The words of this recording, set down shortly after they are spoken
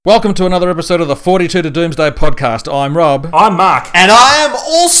Welcome to another episode of the 42 to Doomsday podcast. I'm Rob. I'm Mark. And I am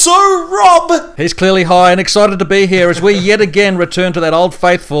also Rob. He's clearly high and excited to be here as we yet again return to that old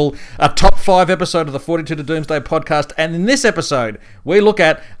faithful, a top 5 episode of the 42 to Doomsday podcast. And in this episode, we look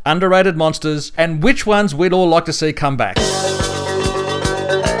at underrated monsters and which ones we'd all like to see come back.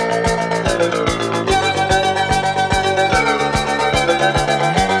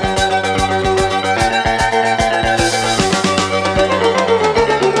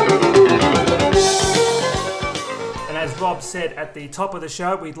 Said at the top of the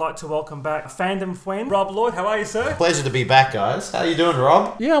show, we'd like to welcome back a fandom friend, Rob Lloyd. How are you, sir? Pleasure to be back, guys. How you doing,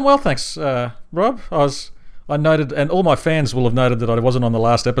 Rob? Yeah, I'm well, thanks, Rob. I noted, and all my fans will have noted that I wasn't on the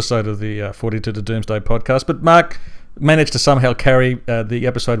last episode of the 42 to Doomsday podcast, but Mark managed to somehow carry the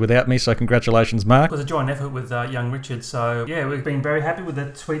episode without me, so congratulations, Mark. It was a joint effort with young Richard, so yeah, we've been very happy with the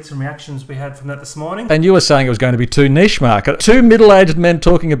tweets and reactions we had from that this morning. And you were saying it was going to be too niche, Mark. Two middle-aged men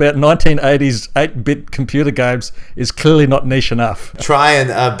talking about 1980s 8-bit computer games is clearly not niche enough. Try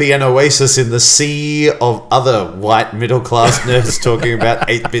and be an oasis in the sea of other white middle-class nerds talking about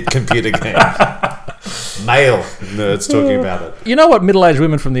 8-bit computer games. Male nerds talking about it. You know what middle-aged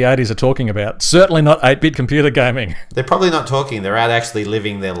women from the 80s are talking about? Certainly not 8-bit computer gaming. They're probably not talking. They're out actually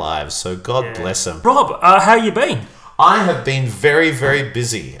living their lives. So God bless them. Rob, how you been? I have been very, very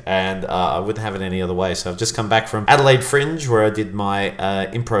busy, and I wouldn't have it any other way. So I've just come back from Adelaide Fringe, where I did my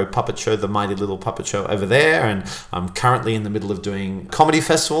improv puppet show, The Mighty Little Puppet Show, over there. And I'm currently in the middle of doing Comedy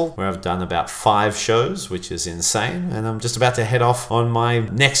Festival, where I've done about 5 shows, which is insane. And I'm just about to head off on my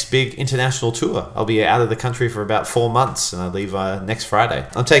next big international tour. I'll be out of the country for about 4 months, and I leave next Friday.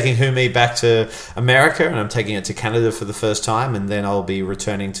 I'm taking Humi back to America, and I'm taking it to Canada for the first time, and then I'll be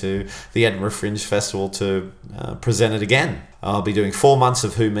returning to the Edinburgh Fringe Festival to present it again. I'll be doing 4 months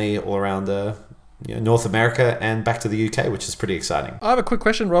of Humi all around North America and back to the UK, which is pretty exciting. I have a quick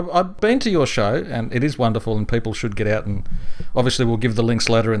question, Rob. I've been to your show, and it is wonderful, and people should get out, and obviously we'll give the links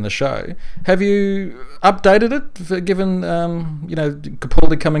later in the show. Have you updated it, given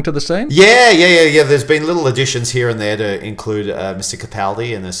Capaldi coming to the scene? Yeah. There's been little additions here and there to include Mr.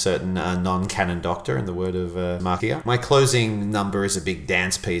 Capaldi and a certain non-canon doctor, in the word of Mark here. My closing number is a big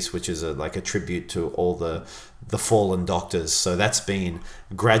dance piece, which is like a tribute to all the fallen doctors. So that's been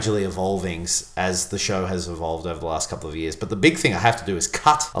gradually evolving as the show has evolved over the last couple of years. But the big thing I have to do is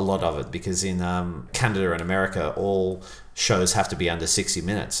cut a lot of it, because in Canada and America, all shows have to be under 60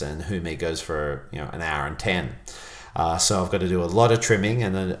 minutes, and Humi goes for an hour and 10. So I've got to do a lot of trimming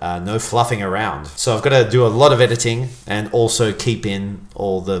and no fluffing around. So I've got to do a lot of editing and also keep in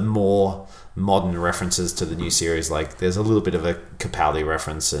all the more modern references to the new series. Like there's a little bit of a Capaldi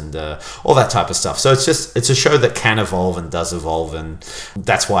reference and all that type of stuff. So it's a show that can evolve and does evolve, and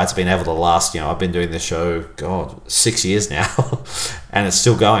that's why it's been able to last. I've been doing this show 6 years now and it's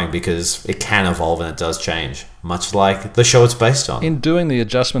still going, because it can evolve and it does change, much like the show it's based on. In doing the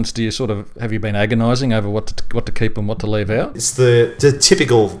adjustments, have you been agonising over what to keep and what to leave out? It's the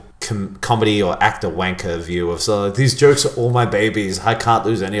typical comedy or actor wanker view of, so these jokes are all my babies, I can't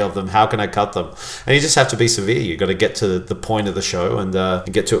lose any of them, how can I cut them? And you just have to be severe. You've got to get to the point of the show and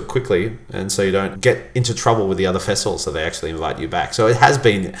get to it quickly, and so you don't get into trouble with the other festivals, so they actually invite you back. So it has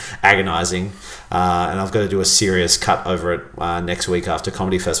been agonizing, and I've got to do a serious cut over it next week after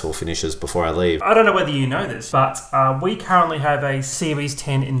Comedy Festival finishes before I leave. I don't know whether you know this, but we currently have a Series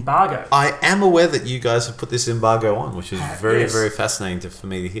 10 embargo. I am aware that you guys have put this embargo on, which is very, very fascinating for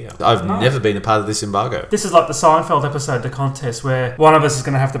me to hear. I've never been a part of this embargo. This is like the Seinfeld episode, The Contest, where one of us is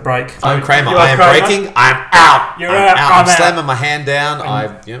going to have to break. I'm Kramer. I am breaking. I'm out. You're out. I'm slamming my hand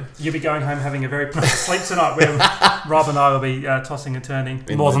down. You'll be going home having a very pleasant sleep tonight, where Rob and I will be tossing and turning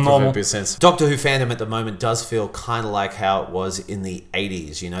more than normal. Doctor Who fandom at the moment does feel kind of like how it was in the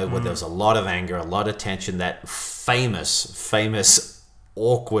 80s, where there was a lot of anger, a lot of tension, that famous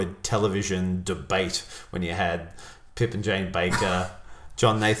awkward television debate when you had Pip and Jane Baker,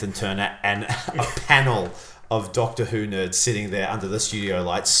 John Nathan Turner, and a panel of Doctor Who nerds sitting there under the studio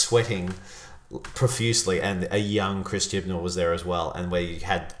lights, sweating profusely, and a young Chris Chibnall was there as well, and where you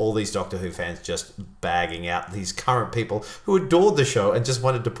had all these Doctor Who fans just bagging out these current people who adored the show and just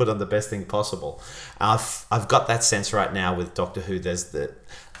wanted to put on the best thing possible. I've got that sense right now with Doctor Who. There's the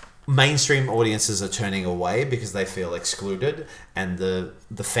mainstream audiences are turning away because they feel excluded, and the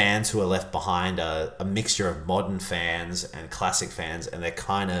fans who are left behind are a mixture of modern fans and classic fans, and they're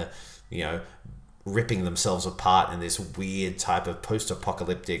kind of ripping themselves apart in this weird type of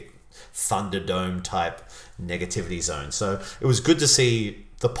post-apocalyptic Thunderdome type negativity zone. So it was good to see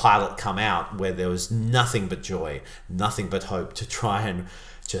the pilot come out where there was nothing but joy, nothing but hope, to try and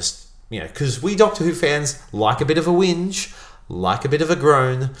just, because we Doctor Who fans like a bit of a whinge, like a bit of a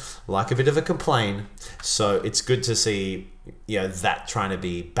groan, like a bit of a complain. So it's good to see, that trying to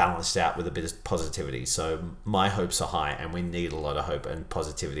be balanced out with a bit of positivity. So my hopes are high, and we need a lot of hope and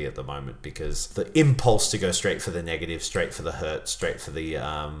positivity at the moment, because the impulse to go straight for the negative, straight for the hurt, straight for the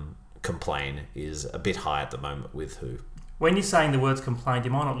complain is a bit high at the moment with Who. When you're saying the words complain, do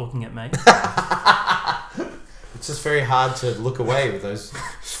you mind not looking at me? It's just very hard to look away with those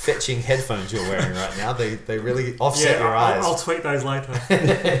fetching headphones you're wearing right now. They really offset your eyes. I'll tweet those later.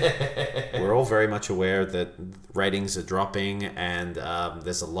 We're all very much aware that ratings are dropping, and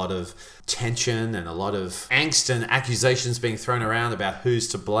there's a lot of tension and a lot of angst and accusations being thrown around about who's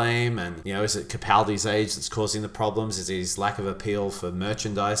to blame. And, is it Capaldi's age that's causing the problems? Is it his lack of appeal for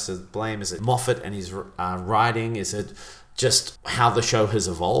merchandise to blame? Is it Moffat and his writing? Is it just how the show has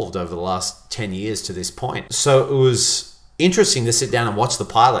evolved over the last 10 years to this point? So it was interesting to sit down and watch the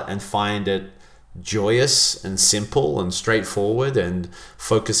pilot and find it joyous and simple and straightforward and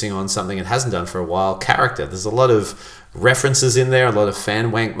focusing on something it hasn't done for a while, character. There's a lot of references in there, a lot of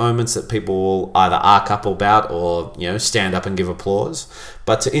fan wank moments that people will either arc up about or, stand up and give applause.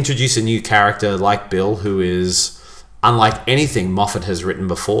 But to introduce a new character like Bill, who is unlike anything Moffat has written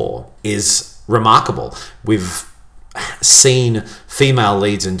before, is remarkable. We've seen female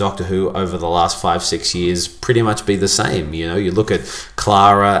leads in Doctor Who over the last 5-6 years pretty much be the same. You look at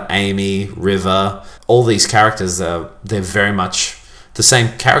Clara, Amy, River, all these characters, they're very much the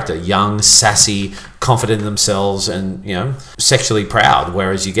same character, young, sassy, confident in themselves, and sexually proud.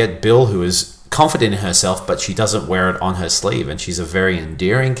 Whereas you get Bill, who is confident in herself, but she doesn't wear it on her sleeve, and she's a very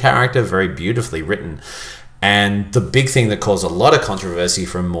endearing character, very beautifully written. And the big thing that caused a lot of controversy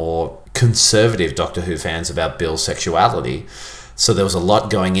from more conservative Doctor Who fans about Bill's sexuality. So there was a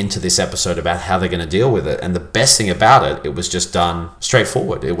lot going into this episode about how they're going to deal with it. And the best thing about it was just done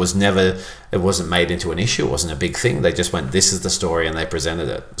straightforward. It wasn't made into an issue. It wasn't a big thing. They just went, this is the story, and they presented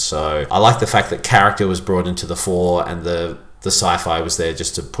it. So I like the fact that character was brought into the fore, and the sci-fi was there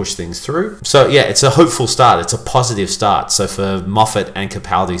just to push things through. So yeah, it's a hopeful start. It's a positive start. So for Moffat and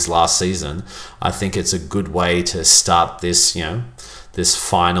Capaldi's last season, I think it's a good way to start this, this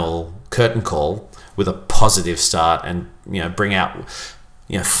final curtain call with a positive start, and bring out,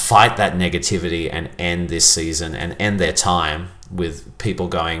 fight that negativity and end this season and end their time with people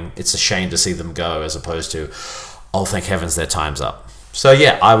going, it's a shame to see them go, as opposed to, oh, thank heavens their time's up. So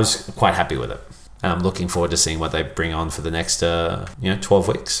yeah, I was quite happy with it. And I'm looking forward to seeing what they bring on for the next 12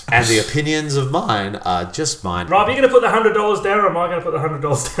 weeks. And the opinions of mine are just mine. Rob, are you going to put the $100 down, or am I going to put the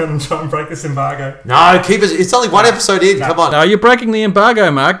 $100 down and try and break this embargo? No, keep it. It's only one episode in. No. Come on. No, you're breaking the embargo,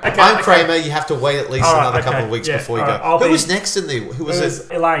 Mark. Okay, I'm Kramer. You have to wait at least another couple of weeks before you go. Who was next in the... Who was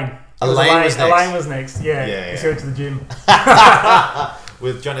it? Elaine. Elaine was next. Elaine was next. Yeah. She went to the gym.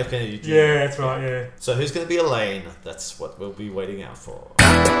 With John F. Kennedy Jr. Yeah, that's right, yeah. So who's going to be Elaine? That's what we'll be waiting out for.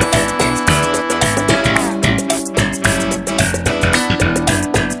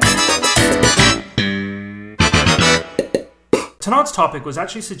 Tonight's topic was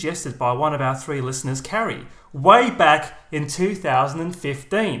actually suggested by one of our 3 listeners, Carrie, way back in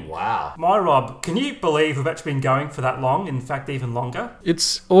 2015. Wow. My Rob, can you believe we've actually been going for that long? In fact, even longer?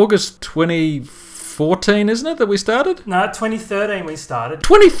 It's August 2014, isn't it, that we started? No, 2013 we started.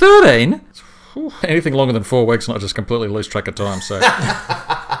 2013? Anything longer than 4 weeks, and I just completely lose track of time, so...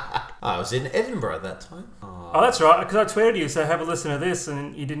 I was in Edinburgh at that time. Oh, that's right, because I tweeted you, so have a listen to this,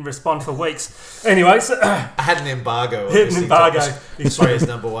 and you didn't respond for weeks. Anyway, so... I had an embargo. An embargo. Australia's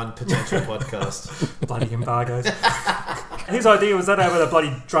 #1 potential podcast. Bloody embargoes. His idea was that over the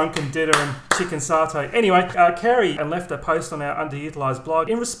bloody drunken dinner and chicken satay. Anyway, Carrie left a post on our underutilised blog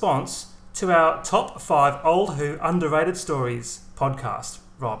in response to our top 5 old Who underrated stories podcast.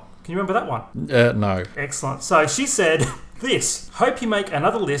 Rob, can you remember that one? No. Excellent. So she said... This. Hope you make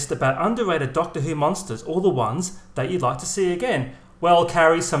another list about underrated Doctor Who monsters, or the ones that you'd like to see again. Well,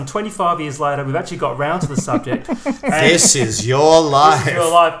 Carrie, some 25 years later, we've actually got round to the subject. This is your life. This is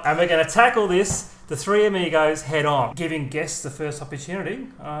your life. And we're going to tackle this, the 3 amigos, head on. Giving guests the first opportunity,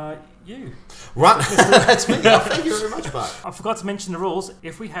 you. Right. That's me. Thank you very much, Mark. I forgot to mention the rules.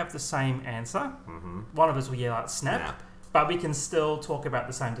 If we have the same answer, one of us will yell out snap. But we can still talk about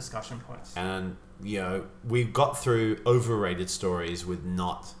the same discussion points. And, we've got through overrated stories with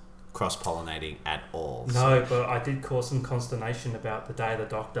not cross-pollinating at all. No, but I did cause some consternation about the Day of the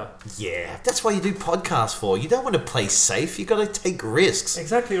Doctor. Yeah, that's what you do podcasts for. You don't want to play safe. You got to take risks.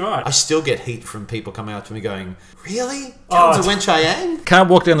 Exactly right. I still get heat from people coming up to me going, really? Talons of Wen-Chiang? Can't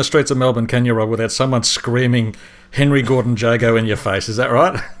walk down the streets of Melbourne, can you, Rob, without someone screaming Henry Gordon Jago in your face. Is that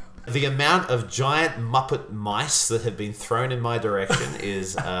right? The amount of giant Muppet mice that have been thrown in my direction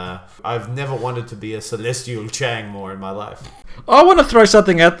is... I've never wanted to be a Celestial Chang more in my life. I want to throw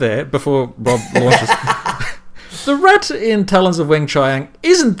something out there before Rob launches. The rat in Talons of Weng Chiang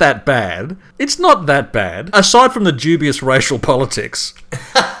isn't that bad. It's not that bad. Aside from the dubious racial politics.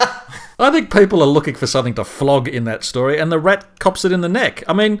 I think people are looking for something to flog in that story, and the rat cops it in the neck.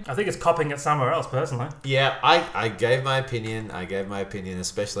 I mean... I think it's copping it somewhere else, personally. Yeah, I gave my opinion.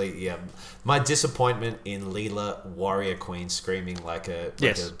 Especially, my disappointment in Leela, Warrior Queen, screaming like a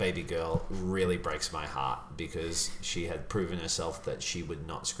baby girl really breaks my heart, because she had proven herself that she would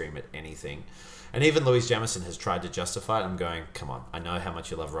not scream at anything. And even Louise Jamieson has tried to justify it. I'm going, come on, I know how much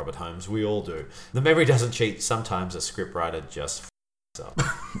you love Robert Holmes. We all do. The memory doesn't cheat. Sometimes a scriptwriter just up.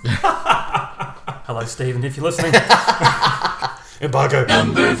 Hello, Stephen, if you're listening. Embargo.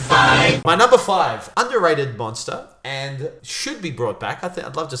 Number 5. My number 5, underrated monster, and should be brought back.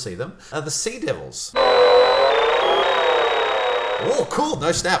 I'd love to see them. The Sea Devils. Oh, cool.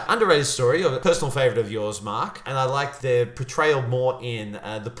 No snap. Underrated story, a personal favourite of yours, Mark. And I like their portrayal more in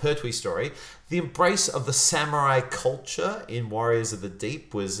the Pertwee story. The embrace of the samurai culture in Warriors of the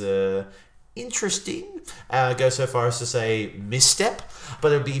Deep was interesting. Go so far as to say misstep.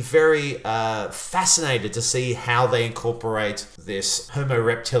 But it'd be very fascinated to see how they incorporate this Homo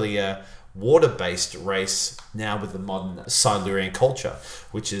reptilia water-based race now with the modern Silurian culture,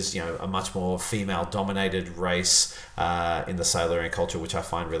 which is, a much more female-dominated race in the Silurian culture, which I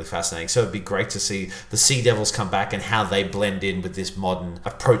find really fascinating. So it'd be great to see the Sea Devils come back and how they blend in with this modern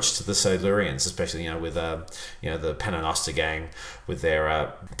approach to the Silurians, especially, with the Paternoster gang, with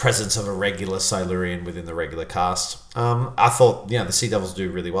their presence of a regular Silurian within the regular cast. I thought, the Sea Devils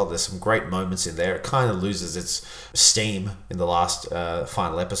do really well. There's some great moments in there. It kind of loses its steam in the last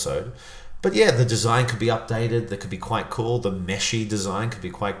final episode. But yeah, the design could be updated. That could be quite cool. The meshy design could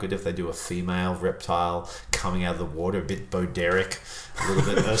be quite good if they do a female reptile coming out of the water, a bit Bo Derek, a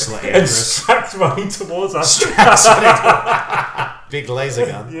little bit Ursula And Andress. strapped running towards us. Big laser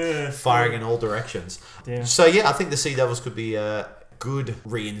gun, firing in all directions. Yeah. So yeah, I think the Sea Devils could be a good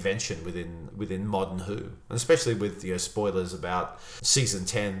reinvention within modern Who, and especially with spoilers about season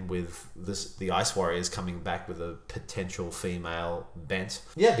 10 with the Ice Warriors coming back with a potential female bent.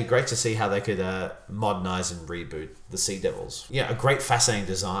 Yeah, it'd be great to see how they could modernize and reboot the Sea Devils. Yeah, a great fascinating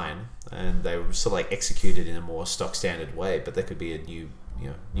design, and they were sort of like executed in a more stock standard way, but there could be a new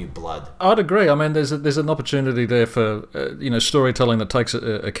blood. I'd agree. I mean, there's an opportunity there for storytelling that takes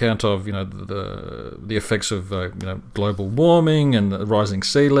account of the effects of global warming and the rising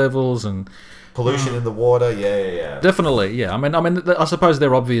sea levels and pollution in the water. Yeah. Definitely, yeah. I mean, I suppose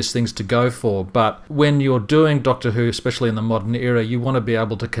they're obvious things to go for, but when you're doing Doctor Who, especially in the modern era, you want to be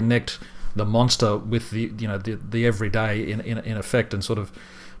able to connect the monster with the everyday in effect, and sort of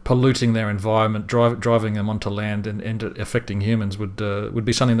polluting their environment, driving them onto land and affecting humans would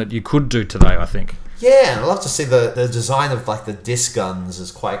be something that you could do today, I think. Yeah, and I'd love to see the design of the disc guns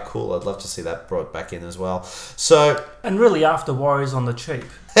is quite cool. I'd love to see that brought back in as well. So, and really, after Warriors on the cheap,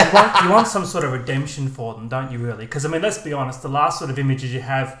 you want some sort of redemption for them, don't you? Really, because let's be honest, the last sort of images you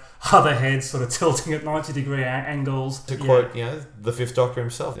have are the heads sort of tilting at 90-degree angles. To quote, the Fifth Doctor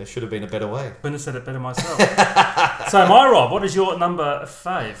himself, there should have been a better way. Couldn't have said it better myself. So, Rob, what is your number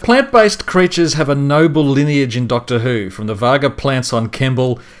 5? Plant-based creatures have a noble lineage in Doctor Who, from the Varga plants on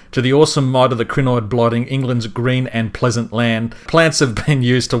Kemble to the awesome might of the crinoid blotting England's green and pleasant land. Plants have been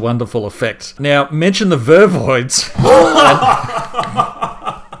used to wonderful effect. Now, mention the Vervoids,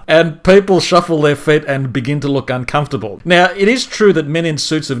 and people shuffle their feet and begin to look uncomfortable. Now, it is true that men in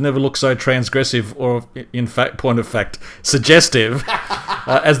suits have never looked so transgressive or, in fact, point of fact, suggestive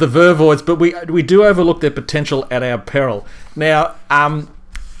as the Vervoids, but we do overlook their potential at our peril. Now,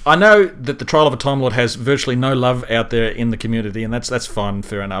 I know that the Trial of a Time Lord has virtually no love out there in the community, and that's fine,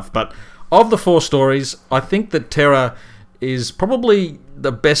 fair enough. But of the 4 stories, I think that Terra is probably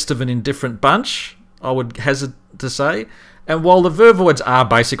the best of an indifferent bunch, I would hazard to say. And while the Vervoids are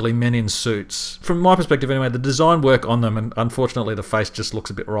basically men in suits, from my perspective anyway, the design work on them, and unfortunately the face just looks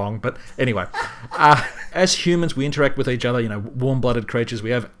a bit wrong. But anyway, as humans, we interact with each other, warm-blooded creatures.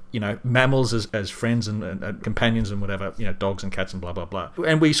 We have, mammals as friends and companions and whatever, dogs and cats and blah, blah, blah.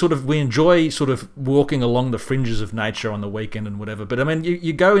 And we enjoy sort of walking along the fringes of nature on the weekend and whatever. But I mean,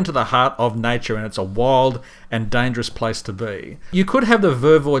 you go into the heart of nature and it's a wild and dangerous place to be. You could have the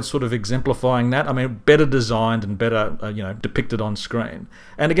Vervoids sort of exemplifying that. I mean, better designed and better, depicted on screen.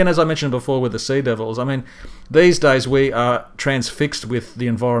 And again, as I mentioned before with the Sea Devils, I mean, these days we are transfixed with the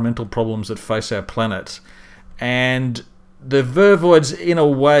environmental problems that face our planet. And the Vervoids, in a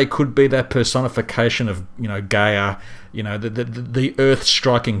way, could be that personification of, Gaia, the Earth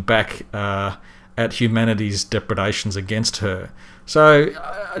striking back at humanity's depredations against her. So,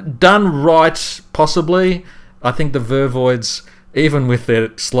 done right, possibly, I think the Vervoids, even with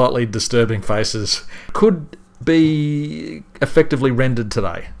their slightly disturbing faces, could be effectively rendered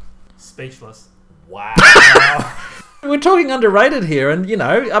today. Speechless. Wow. We're talking underrated here, and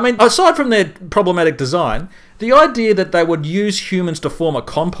aside from their problematic design, the idea that they would use humans to form a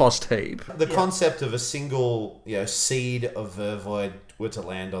compost heap. The concept of a single, seed of Vervoid were to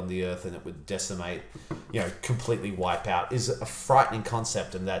land on the Earth and it would decimate, completely wipe out, is a frightening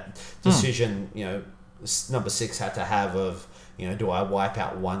concept, and that decision, number 6 had to have of, do I wipe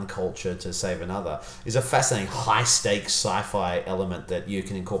out one culture to save another, is a fascinating high-stakes sci-fi element that you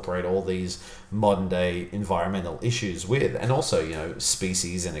can incorporate all these modern-day environmental issues with, and also,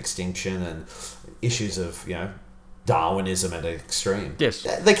 species and extinction and issues of, Darwinism at an extreme. Yes.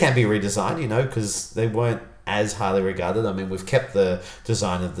 They can be redesigned, because they weren't as highly regarded. I mean, we've kept the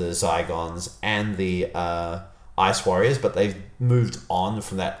design of the Zygons and the Ice Warriors, but they've moved on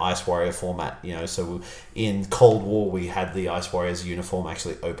from that Ice Warrior format, so in Cold War we had the Ice Warriors uniform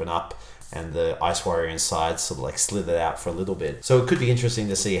actually open up and the Ice Warrior inside sort of like slithered out for a little bit. So it could be interesting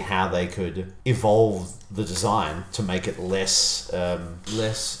to see how they could evolve the design to make it less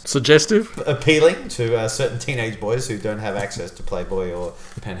suggestive, appealing to certain teenage boys who don't have access to Playboy or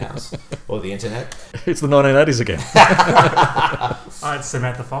Penthouse or the internet. It's the 1980s again. I had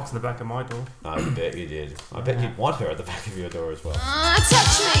Samantha Fox in the back of my door. I bet you did. I bet you'd want her at the back of your door as well.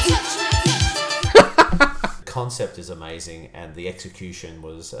 Touch me. Concept is amazing, and the execution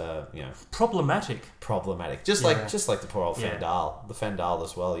was, problematic. Just like the poor old Fendal, the Fendal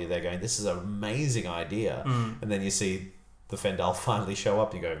as well. You're there going, this is an amazing idea, and then you see the Fendal finally show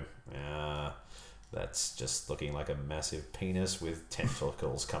up. You go, that's just looking like a massive penis with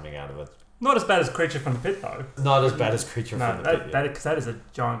tentacles coming out of it. Not as bad as Creature from the Pit, though. Not as bad as Creature from the Pit. Because that is a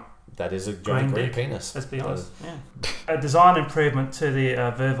giant. That is a giant green dick, penis. Let's be honest. A design improvement to the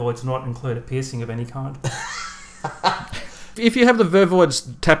Vervoids not include a piercing of any kind. If you have the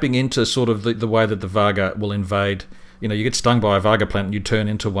Vervoids tapping into sort of the way that the Varga will invade, you get stung by a Varga plant and you turn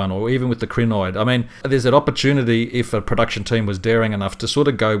into one, or even with the Crinoid. I mean, there's that opportunity if a production team was daring enough to sort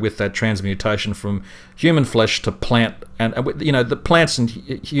of go with that transmutation from human flesh to plant. And the plants and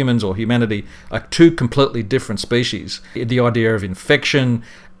humans or humanity are two completely different species. The idea of infection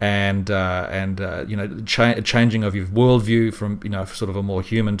and changing of your worldview from sort of a more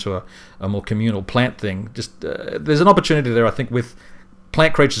human to a more communal plant thing. Just there's an opportunity there, I think, with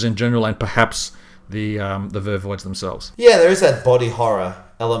plant creatures in general, and perhaps the Vervoids themselves. Yeah, there is that body horror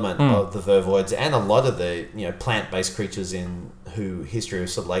element of the Vervoids, and a lot of the plant-based creatures in Who history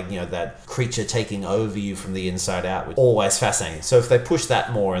was sort of like that creature taking over you from the inside out, which is always fascinating. So if they push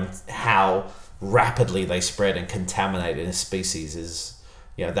that more, and how rapidly they spread and contaminate in a species is.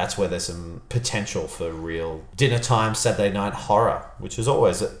 That's where there's some potential for real dinner time Saturday night horror, which is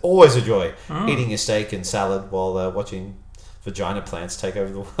always a joy. Eating your steak and salad while watching vagina plants take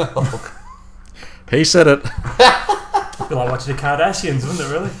over the world. He said it. I feel like watching the Kardashians, wouldn't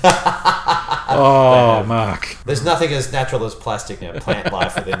it, really? Oh, Mark. There's nothing as natural as plastic. Plant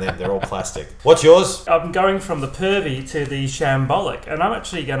life within them, they're all plastic. What's yours? I'm going from the pervy to the shambolic, and I'm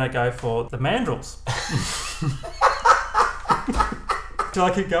actually going to go for the mandrills. Do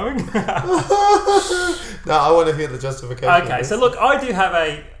I keep going? No, I want to hear the justification. Okay, so look, I do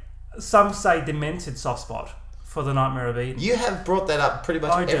have some say demented soft spot for the Nightmare of Eden. You have brought that up pretty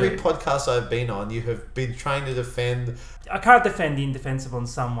much every podcast I've been on. You have been trying to defend. I can't defend the indefensible in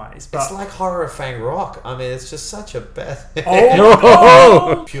some ways, but it's like Horror of Fang Rock. I mean, it's just such a bad thing.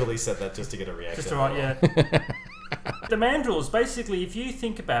 Oh! Purely said that just to get a reaction. Just right, yeah. The mandrills, basically, if you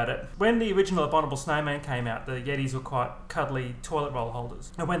think about it, when the original Abominable Snowman came out, the Yetis were quite cuddly toilet roll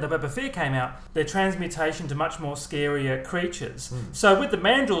holders. And when the Boba Fett came out, their transmutation to much more scarier creatures. So with the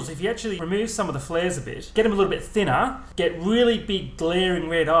mandrills, if you actually remove some of the flares a bit, get them a little bit thinner, get really big glaring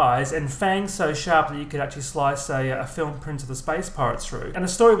red eyes, and fangs so sharp that you could actually slice a film print of the Space Pirates through. And a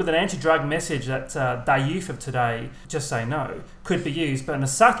story with an anti-drug message that the youth of today just say no could be used, but in a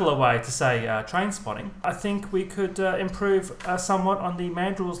subtler way to say train spotting. I think we could improve somewhat on the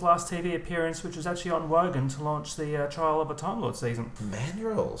Mandrill's last TV appearance, which was actually on Wogan to launch the Trial of a Time Lord season.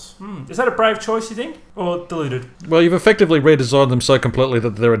 Mandrills? Is that a brave choice, you think? Or deluded? Well, you've effectively redesigned them so completely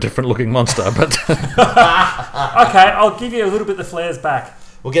that they're a different looking monster, but... Okay, I'll give you a little bit of the flares back.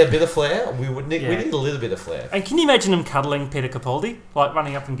 We'll get a bit of flair. We need a little bit of flair. And can you imagine him cuddling Peter Capaldi? Like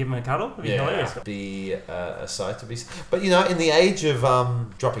running up and giving him a cuddle? It'd be hilarious. Be a sight to be. But in the age of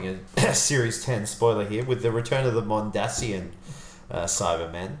dropping a Series 10 spoiler here, with the return of the Mondasian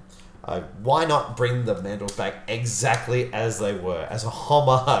Cybermen, why not bring the Mandals back exactly as they were, as a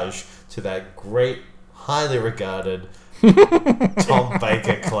homage to that great, highly regarded Tom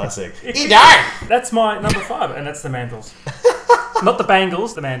Baker classic? That's my number 5, and that's the Mandals. Not the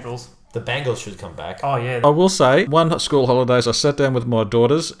Bangles, the Mandals. The Bangles should come back. Oh, yeah. I will say, one school holidays, I sat down with my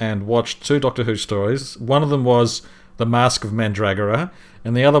daughters and watched 2 Doctor Who stories. One of them was The Mask of Mandragora,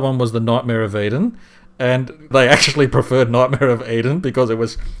 and the other one was The Nightmare of Eden. And they actually preferred Nightmare of Eden because it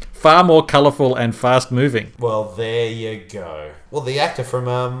was far more colourful and fast-moving. Well, there you go. Well, the actor from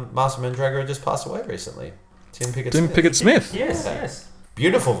Mask of Mandragora just passed away recently. Tim Pickett-Smith. Yes.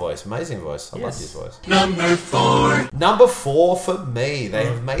 Beautiful voice, amazing voice. I Yes. love his voice. Number 4. Number 4 for me. They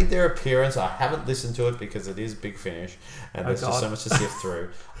have made their appearance. I haven't listened to it because it is Big Finish and there's just so much to sift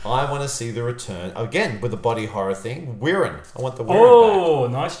through. I want to see the return, again, with the body horror thing, Wirren. I want the Wirren back. Oh,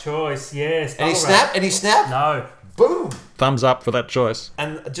 nice choice. Yes. Any Double snap? wrap. Any snap? No. Boom! Thumbs up for that choice.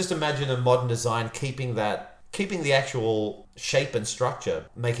 And just imagine a modern design keeping the actual shape and structure,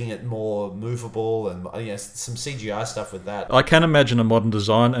 making it more movable, and some CGI stuff with that. I can imagine a modern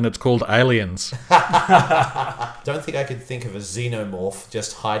design, and it's called Aliens. Don't think I could think of a xenomorph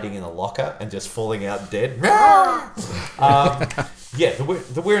just hiding in a locker and just falling out dead. The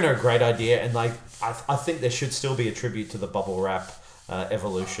Wirren are a great idea, and I think there should still be a tribute to the bubble wrap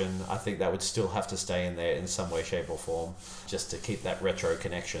evolution. I think that would still have to stay in there in some way, shape, or form, just to keep that retro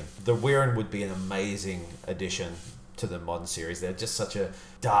connection. The Wirren would be an amazing addition to the modern series. They're just such a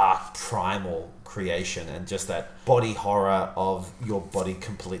dark, primal creation, and just that body horror of your body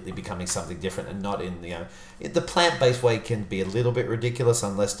completely becoming something different, and not in the plant-based way can be a little bit ridiculous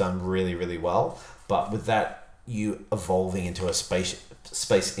unless done really, really well. But with that, you evolving into a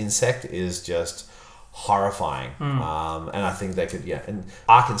space insect is just horrifying. And I think they could, and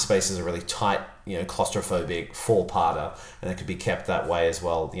Ark in Space is a really tight, claustrophobic 4-parter, and it could be kept that way as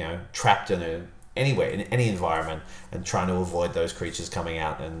well, trapped in anywhere, in any environment, and trying to avoid those creatures coming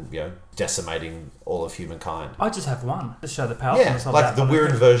out and decimating all of humankind. I just have one to show the powerfulness of like that. the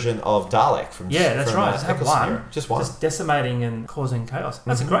Wirren version of Dalek from That's right. Just have Eccleston one. era. Just one. Just decimating and causing chaos.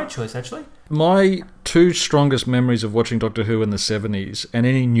 That's a great choice, actually. My 2 strongest memories of watching Doctor Who in the 70s, and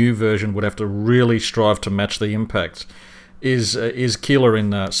any new version would have to really strive to match the impact, is Keeler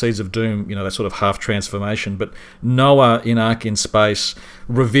in Seeds of Doom, that sort of half transformation, but Noah in Ark in Space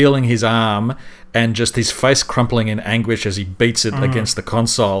revealing his arm and just his face crumpling in anguish as he beats it against the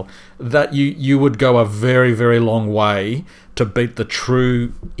console. That you would go a very, very long way to beat the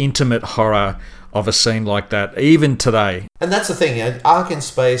true intimate horror of a scene like that, even today. And that's the thing, Ark in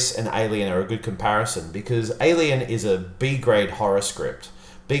Space and Alien are a good comparison, because Alien is a B-grade horror script,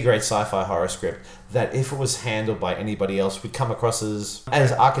 B-grade sci-fi horror script, that if it was handled by anybody else would come across as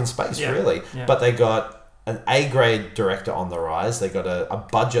Ark in Space, really. Yeah. But they got an A-grade director on the rise, they got a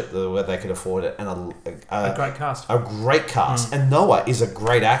budget where they could afford it, and A great cast. a great cast. And Noah is a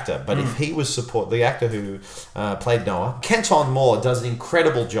great actor, but if he was the actor who played Noah, Kenton Moore does an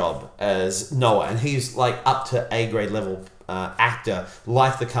incredible job as Noah, and he's like up to A-grade level actor,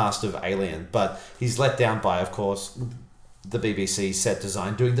 like the cast of Alien, but he's let down by, of course, the BBC set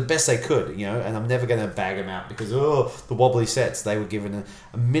design doing the best they could, and I'm never going to bag them out because, the wobbly sets. They were given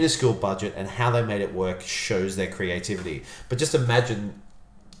a minuscule budget, and how they made it work shows their creativity. But just imagine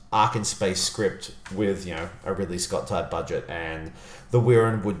Ark in Space script with, a Ridley Scott type budget, and the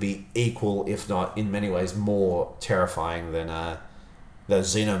Wirren would be equal, if not in many ways more terrifying than the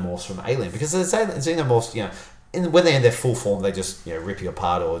xenomorphs from Alien, because the xenomorphs, when they're in their full form, they just rip you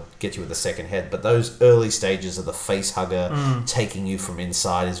apart or get you with a second head. But those early stages of the face hugger taking you from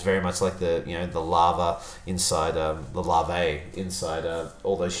inside is very much like the lava inside the larvae inside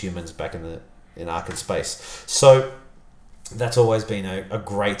all those humans back in Ark in Space. So that's always been a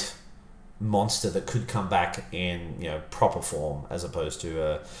great monster that could come back in proper form as opposed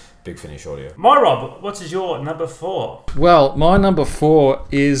to Big Finish audio. My Rob, what is your number 4? Well, my number 4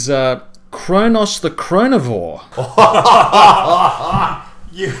 is Kronos the Chronivore.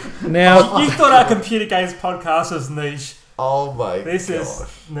 Now, You thought our computer games podcast was niche. Oh my This gosh.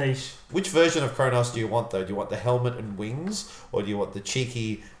 is niche. Which version of Kronos do you want, though? Do you want the helmet and wings, or do you want the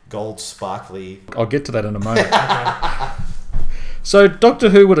cheeky, gold, sparkly... I'll get to that in a moment. So,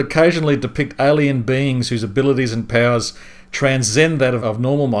 Doctor Who would occasionally depict alien beings whose abilities and powers transcend that of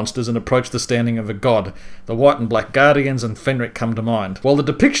normal monsters and approach the standing of a god. The White and Black Guardians and Fenric come to mind. While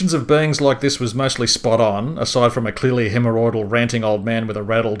the depictions of beings like this was mostly spot on, aside from a clearly hemorrhoidal ranting old man with a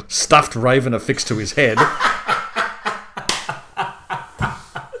rattled, stuffed raven affixed to his head,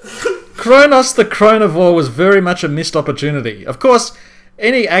 Kronos the Chronivore was very much a missed opportunity. Of course,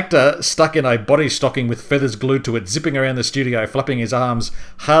 any actor stuck in a body stocking with feathers glued to it, zipping around the studio, flapping his arms,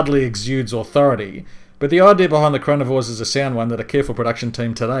 hardly exudes authority. But the idea behind the Chronivores is a sound one that a careful production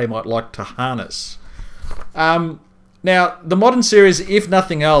team today might like to harness. Now, the modern series, if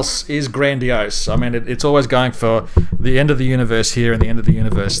nothing else, is grandiose. I mean, it's always going for the end of the universe here and the end of the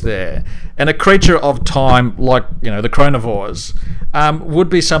universe there. And a creature of time like, the Chronivores would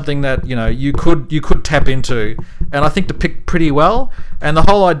be something that, you could tap into and I think depict pretty well. And the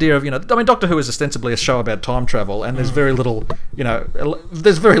whole idea of, Doctor Who is ostensibly a show about time travel, and there's very little,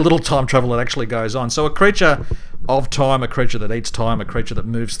 time travel that actually goes on. So a creature of time, a creature that eats time, a creature that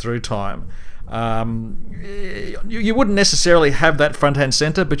moves through time, you wouldn't necessarily have that front and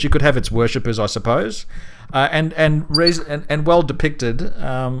center, but you could have its worshippers, I suppose, and well depicted.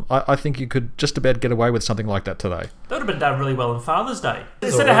 I think you could just about get away with something like that today. That would have been done really well on Father's Day.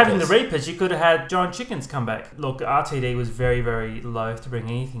 Instead of having the Reapers, you could have had giant chickens come back. Look, RTD was very, very loath to bring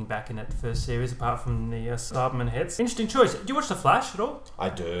anything back in that first series, apart from the Cybermen heads. Interesting choice. Do you watch The Flash at all? I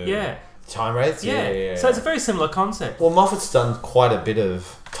do. Yeah. Time Wraiths? Yeah. So it's a very similar concept. Well, Moffat's done quite a bit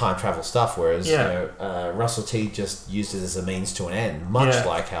of time travel stuff, whereas Russell T just used it as a means to an end, much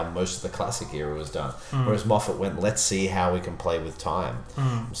like how most of the classic era was done. Whereas Moffat went, let's see how we can play with time.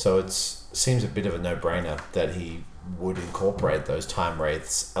 So it seems a bit of a no-brainer that he would incorporate those Time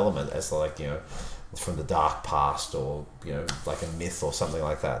Wraiths element as from the dark past, or like a myth or something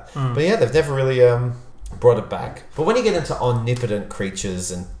like that. But yeah, they've never really brought it back. But when you get into omnipotent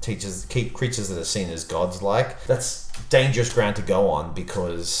creatures and creatures that are seen as gods, that's dangerous ground to go on,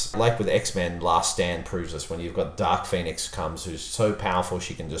 because like with X-Men, Last Stand proves this, when you've got Dark Phoenix comes, who's so powerful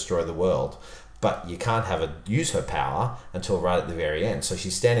she can destroy the world, but you can't have her use her power until right at the very end. So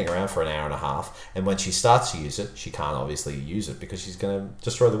she's standing around for an hour and a half, and when she starts to use it, she can't obviously use it because she's going to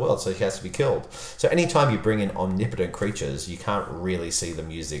destroy the world, so she has to be killed. So anytime you bring in omnipotent creatures, you can't really see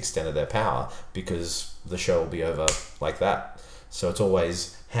them use the extent of their power, because the show will be over like that. So it's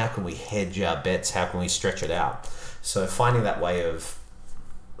always, how can we hedge our bets? How can we stretch it out? So finding that way of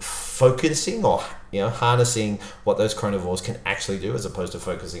focusing or harnessing what those Chronivores can actually do, as opposed to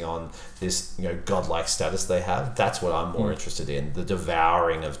focusing on this godlike status they have, that's what I'm more interested in. The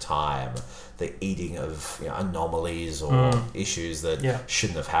devouring of time, the eating of anomalies or issues that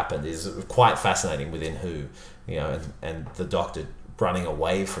shouldn't have happened is quite fascinating within Who, and the Doctor running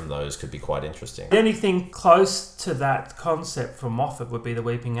away from those could be quite interesting. The only thing close to that concept from Moffat would be the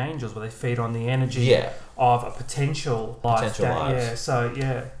Weeping Angels, where they feed on the energy of a potential life.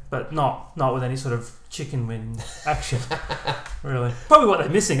 But not with any sort of chicken wing action. Really, probably what they're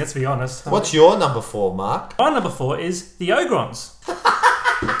missing. Let's be honest. What's your number 4, Mark? My number 4 is the Ogrons.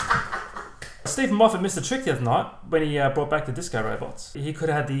 Stephen Moffat missed a trick the other night when he brought back the disco robots. He could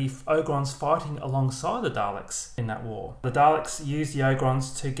have had the Ogrons fighting alongside the Daleks in that war. The Daleks used the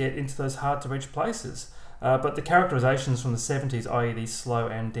Ogrons to get into those hard-to-reach places. But the characterizations from the 70s, i.e. these slow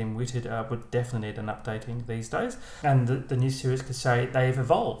and dim-witted, would definitely need an updating these days. And the new series could say they've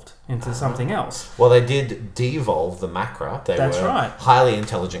evolved into something else. Well, they did devolve the Macra. They were highly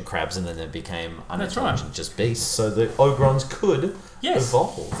intelligent crabs, and then they became unintelligent, just beasts. So the Ogrons could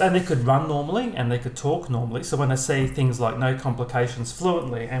evolve. And they could run normally, and they could talk normally. So when they say things like no complications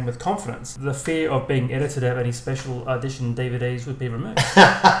fluently and with confidence, the fear of being edited out of any special edition DVDs would be removed.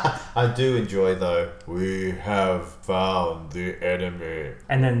 I do enjoy, though, we have found the enemy.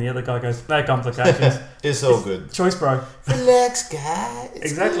 And then the other guy goes, no complications. It's all good. Choice, bro. Relax, guys.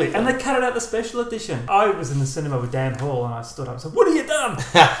 Exactly. Good. And they cut it out the special edition. I was in the cinema with Dan Hall, and I stood up and said, what have you done?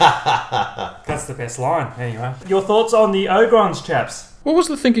 That's the best line, anyway. Your thoughts on the Ogrons, chaps? What was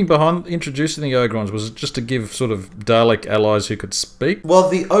the thinking behind introducing the Ogrons? Was it just to give sort of Dalek allies who could speak? Well,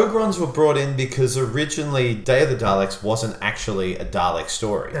 the Ogrons were brought in because originally Day of the Daleks wasn't actually a Dalek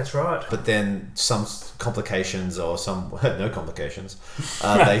story. That's right. But then some complications, or no complications,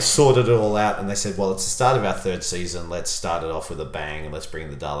 they sorted it all out, and they said, well, it's the start of our 3rd season, let's start it off with a bang and let's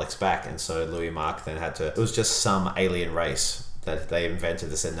bring the Daleks back. And so Louis Mark then it was just some alien race that they invented.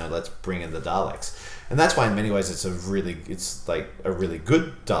 They said, no, let's bring in the Daleks. And that's why in many ways it's like a really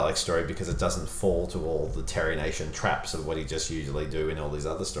good Dalek story, because it doesn't fall to all the Terry Nation traps of what he just usually do in all these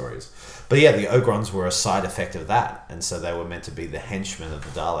other stories. But yeah, the Ogrons were a side effect of that, and so they were meant to be the henchmen of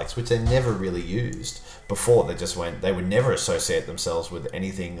the Daleks, which they never really used before. They would never associate themselves with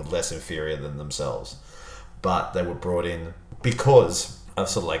anything less inferior than themselves. but they were brought in because of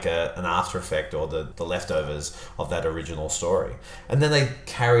sort of like an after effect or the leftovers of that original story. And then they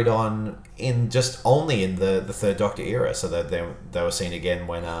carried on in just only in the Third Doctor era, so that they were seen again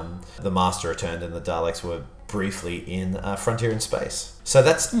when the Master returned and the Daleks were briefly in Frontier in Space. So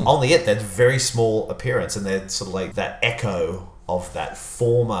that's only it. That's very small appearance, and they're sort of like that echo of that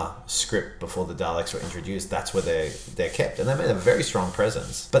former script before the Daleks were introduced. That's where they're kept, and they made a very strong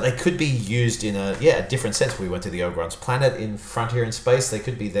presence. But they could be used in a different sense. We went to the Ogron's planet in Frontier in Space. They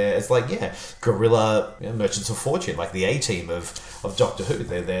could be there as like guerrilla merchants of fortune, like the A-team of Doctor Who.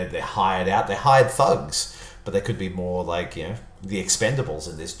 They're hired out. They're hired thugs. But they could be more like, the Expendables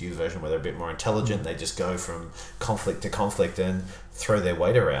in this new version, where they're a bit more intelligent. They just go from conflict to conflict and throw their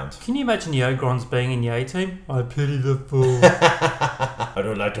weight around. Can you imagine the Ogrons being in the A-team? I pity the fool. I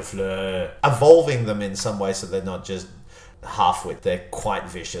don't like to fly. Evolving them in some way so they're not just half-wit. They're quite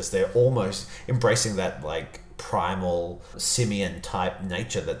vicious. They're almost embracing that, like, primal simian type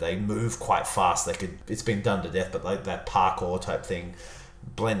nature that they move quite fast. It's been done to death, but like that parkour type thing,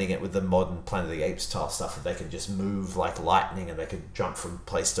 blending it with the modern Planet of the Apes style stuff, that they can just move like lightning and they could jump from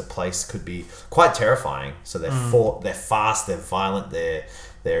place to place, could be quite terrifying. So they're fast, they're violent, they're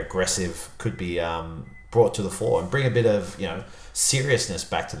aggressive, could be brought to the fore and bring a bit of seriousness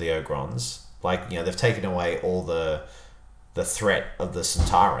back to the Ogrons. Like they've taken away all the threat of the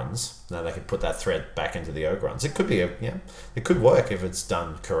Centarans. Now they could put that threat back into the Ogrons. It could be it could work if it's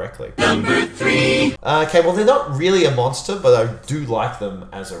done correctly. Number 3. Okay, well they're not really a monster, but I do like them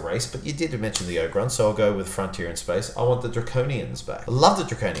as a race. But you did mention the Ogrons, so I'll go with Frontier in Space. I want the Draconians back. I love the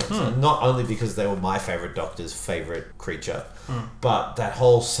Draconians, and not only because they were my favorite Doctor's favorite creature, but that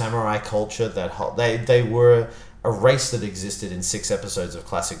whole samurai culture. They were a race that existed in 6 episodes of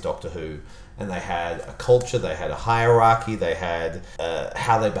classic Doctor Who. And they had a culture, they had a hierarchy, they had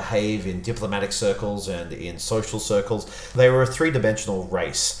how they behave in diplomatic circles and in social circles. They were a 3-dimensional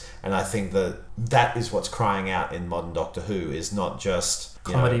race. And I think that is what's crying out in modern Doctor Who, is not just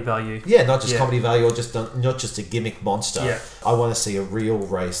comedy value. Yeah, not just comedy value, or just not just a gimmick monster. Yeah. I want to see a real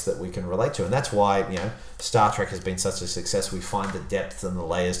race that we can relate to. And that's why, Star Trek has been such a success. We find the depth and the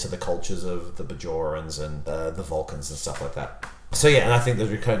layers to the cultures of the Bajorans and the Vulcans and stuff like that. So and I think the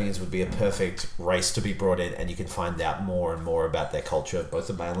Draconians would be a perfect race to be brought in, and you can find out more and more about their culture, both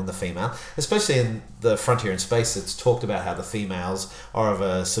the male and the female. Especially in the Frontier in Space, it's talked about how the females are of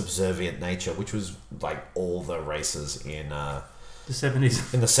a subservient nature, which was like all the races in the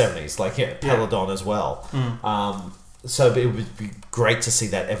 70s. In the 70s, Peladon as well. So it would be great to see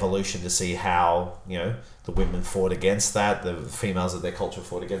that evolution, to see how, the women fought against that, the females of their culture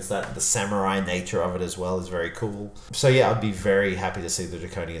fought against that. The samurai nature of it as well is very cool. So I'd be very happy to see the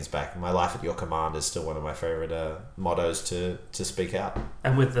Draconians back. My life at your command is still one of my favourite mottos to speak out.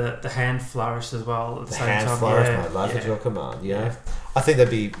 And with the hand flourish as well at the same time. The hand flourish, my life at your command, I think that'd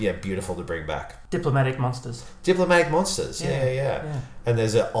be beautiful to bring back. Diplomatic monsters. Yeah. And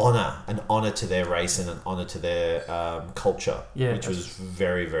there's an honour to their race and an honour to their culture, which was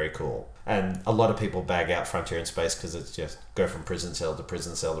very, very cool. And a lot of people bag out Frontier in Space because it's just go from prison cell to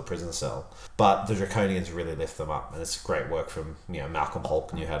prison cell to prison cell. But the Draconians really lift them up, and it's great work from Malcolm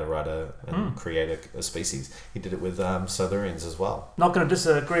Hulke knew how to write and create a species. He did it with Silurians as well. Not going to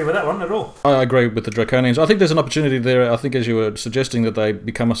disagree with that one at all. I agree with the Draconians. I think there's an opportunity there. I think, as you were suggesting, that they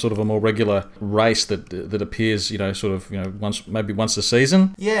become a sort of a more regular race that appears, once a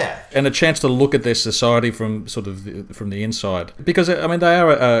season. Yeah, and a chance to look at their society from the inside, because they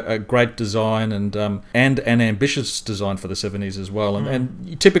are a great design and an ambitious design for the 70s as well.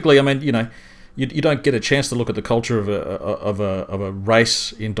 And typically, you don't get a chance to look at the culture of a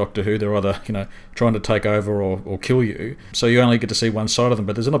race in Doctor Who. They're either trying to take over or kill you, so you only get to see one side of them.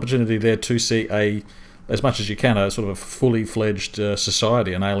 But there's an opportunity there to see as much as you can, a sort of a fully fledged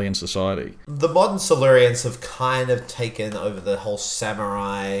society, an alien society. The modern Silurians have kind of taken over the whole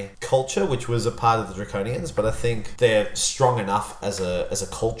samurai culture, which was a part of the Draconians, but I think they're strong enough as a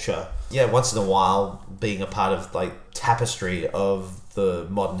culture. Yeah, once in a while, being a part of tapestry of the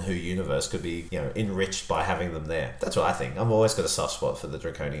modern Who universe could be, enriched by having them there. That's what I think. I've always got a soft spot for the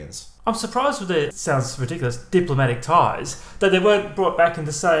Draconians. I'm surprised with their, sounds ridiculous, diplomatic ties, that they weren't brought back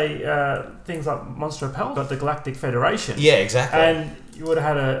into, say, things like Monster Repel, but the Galactic Federation. Yeah, exactly. And you would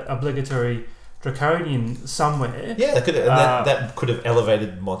have had an obligatory Draconian somewhere. Yeah, they could have, that could have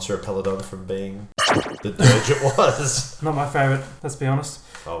elevated Monster Peladon from being the dirge it was. Not my favourite, let's be honest.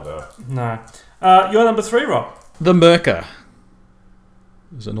 Oh, no. No. Your number 3, Rob. The Merca.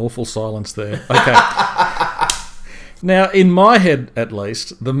 There's an awful silence there. Okay. Now, in my head, at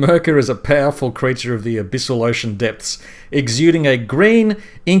least, the Merca is a powerful creature of the abyssal ocean depths, exuding a green,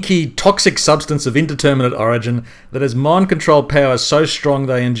 inky, toxic substance of indeterminate origin that has mind-control powers so strong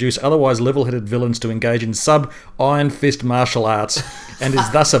they induce otherwise level-headed villains to engage in sub-Iron Fist martial arts, and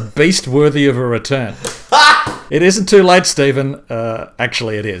is thus a beast worthy of a return. It isn't too late, Stephen.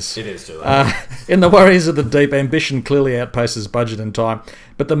 Actually, it is. It is too late. In the Warriors of the Deep, ambition clearly outpaces budget and time,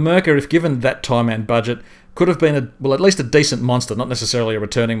 but the Merca, if given that time and budget, could have been, at least a decent monster, not necessarily a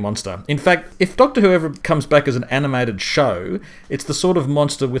returning monster. In fact, if Doctor Who ever comes back as an animated show, it's the sort of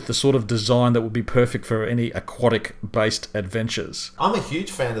monster with the sort of design that would be perfect for any aquatic-based adventures. I'm a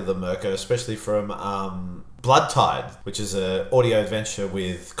huge fan of the Merca, especially from Blood Tide, which is an audio adventure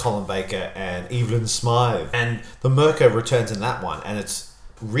with Colin Baker and Evelyn Smythe. And the Merca returns in that one, and it's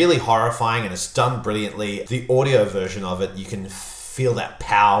really horrifying and it's done brilliantly. The audio version of it, you can feel that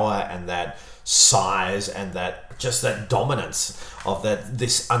power and that size and that dominance of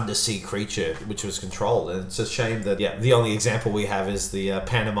this undersea creature which was controlled. And it's a shame that the only example we have is the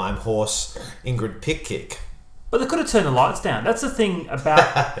pantomime horse Ingrid Pickkick. But they could have turned the lights down. That's the thing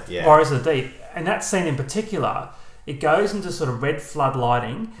about Warriors of the Deep. And that scene in particular, it goes into sort of red flood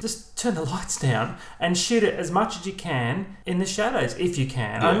lighting. Just turn the lights down and shoot it as much as you can in the shadows, if you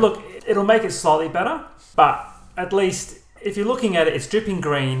can. And look, it'll make it slightly better, but at least if you're looking at it, it's dripping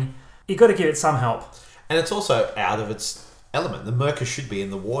green. You've got to give it some help. And it's also out of its element. The Merca should be in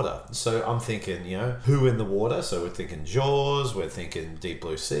the water. So I'm thinking, who in the water? So we're thinking Jaws, we're thinking Deep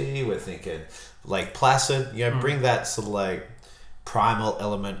Blue Sea, we're thinking Lake Placid. Bring that sort of like primal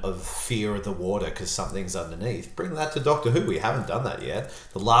element of fear of the water because something's underneath. Bring that to Doctor Who. We haven't done that yet.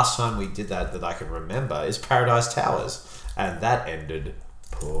 The last time we did that I can remember is Paradise Towers. And that ended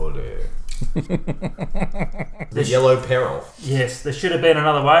poorly. The Yellow Peril. Yes, there should have been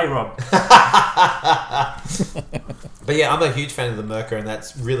another way, Rob. But yeah, I'm a huge fan of the Merca, and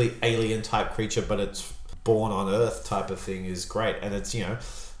that's really alien type creature, but it's born on Earth type of thing is great. And it's,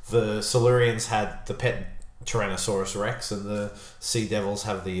 the Silurians had the pet Tyrannosaurus Rex, and the Sea Devils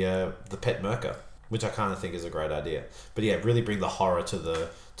have the pet Merca, which I kind of think is a great idea. But yeah, really bring the horror to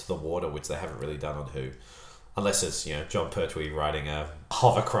the water, which they haven't really done on Who. Unless it's, John Pertwee riding a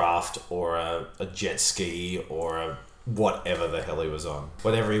hovercraft or a jet ski or a whatever the hell he was on.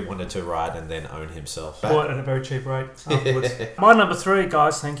 Whatever he wanted to ride and then own himself. Bought at a very cheap rate afterwards. My number 3,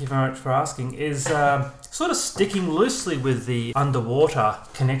 guys, thank you very much for asking, is sort of sticking loosely with the underwater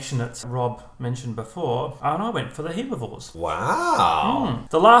connection that Rob mentioned before, and I went for the Herbivores. Wow.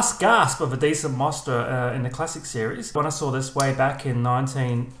 The last gasp of a decent monster in the classic series. When I saw this way back in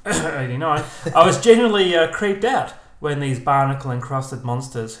 1989, I was genuinely creeped out when these barnacle-encrusted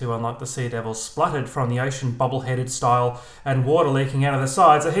monsters, who unlike the Sea Devils spluttered from the ocean bubble-headed style and water leaking out of their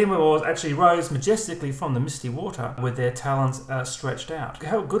sides, the Herbivores actually rose majestically from the misty water with their talons stretched out.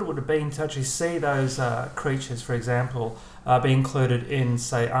 How good would it have been to actually see those creatures, for example, be included in,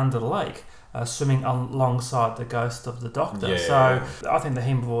 say, Under the Lake? Swimming alongside the ghost of the Doctor. Yeah. So I think the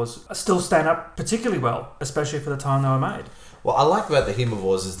Herbivores still stand up particularly well, especially for the time they were made. What I like about the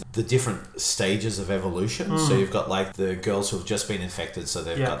Herbivores is the different stages of evolution. So you've got like the girls who have just been infected, so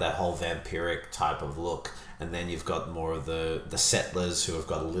they've got that whole vampiric type of look. And then you've got more of the settlers who have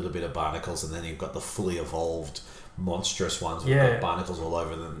got a little bit of barnacles, and then you've got the fully evolved monstrous ones with got barnacles all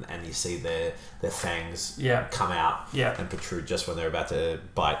over them, and you see their fangs come out and protrude just when they're about to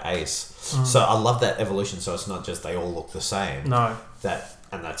bite Ace. So I love that evolution. So it's not just they all look the same. No.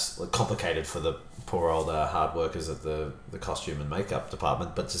 That's complicated for the poor old hard workers at the costume and makeup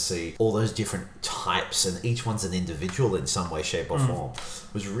department, but to see all those different types and each one's an individual in some way, shape or form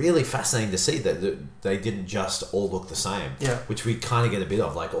was really fascinating to see that they didn't just all look the same, which we kind of get a bit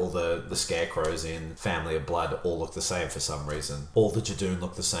of, like all the scarecrows in Family of Blood all look the same for some reason. All the Jadoon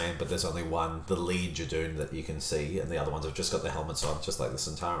look the same, but there's only one, the lead Jadoon, that you can see, and the other ones have just got their helmets on, just like the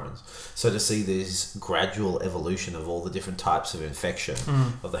Centaurans. So to see this gradual evolution of all the different types of infection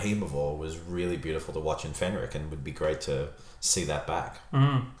of the Herbivore was really beautiful to watch in Fenric, and would be great to see that back.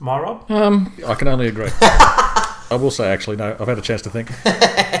 My Rob? I can only agree. I will say, actually, no, I've had a chance to think.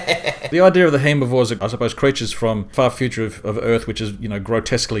 The idea of the Herbivores are, I suppose, creatures from far future of Earth, which is,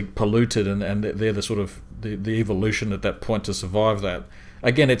 grotesquely polluted, and they're the sort of the evolution at that point to survive that.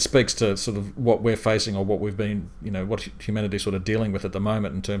 Again, it speaks to sort of what we're facing, or what we've been, what humanity is sort of dealing with at the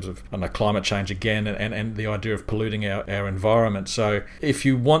moment in terms of climate change again, and the idea of polluting our environment. So if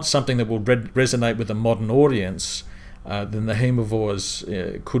you want something that will resonate with a modern audience, then the Herbivores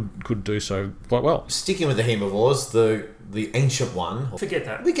could do so quite well. Sticking with the Herbivores, the ancient one. Forget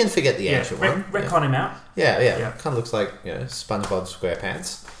that. We can forget the ancient one. Retcon him out. Yeah. Kind of looks like SpongeBob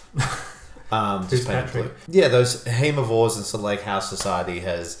SquarePants. Just painted Patrick? blue. Yeah, those hemovores and sort of like how society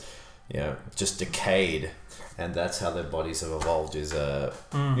has, just decayed, and that's how their bodies have evolved. Is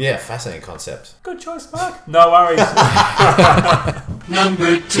fascinating concept. Good choice, Mark. No worries.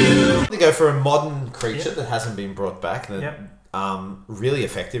 Number 2. They go for a modern creature that hasn't been brought back. That, Yep. really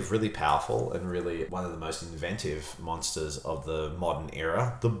effective, really powerful, and really one of the most inventive monsters of the modern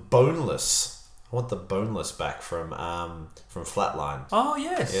era. The Boneless. I want the Boneless back from Flatline. Oh,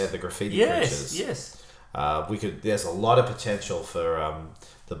 yes. Yeah, the graffiti creatures. Yes. There's a lot of potential for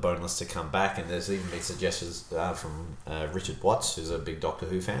the Boneless to come back, and there's even been suggestions from Richard Watts, who's a big Doctor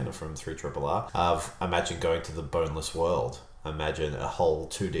Who fan from 3RRR, of imagine going to the Boneless world. Imagine a whole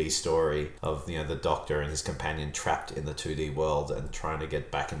 2D story of the Doctor and his companion trapped in the 2D world and trying to get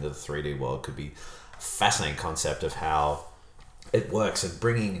back into the 3D world. Could be a fascinating concept of how it works, and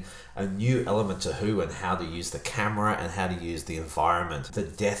bringing a new element to Who and how to use the camera and how to use the environment. The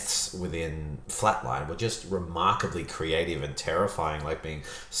deaths within Flatline were just remarkably creative and terrifying, like being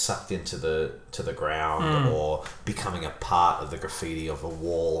sucked into the ground or becoming a part of the graffiti of a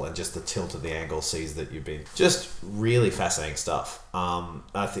wall, and just the tilt of the angle sees that you've been. Just really fascinating stuff.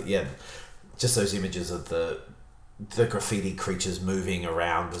 I think, just those images of the graffiti creatures moving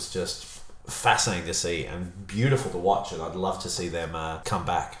around was just fascinating to see and beautiful to watch, and I'd love to see them come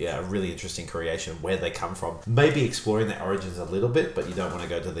back. A really interesting creation, where they come from, maybe exploring their origins a little bit, but you don't want to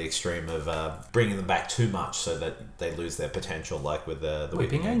go to the extreme of bringing them back too much so that they lose their potential, like with the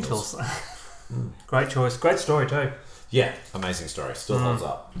Weeping Angels. Great choice. Great story too. Yeah, amazing story. Still holds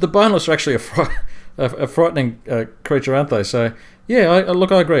up. The Boneless are actually a frightening creature, aren't they? So yeah, I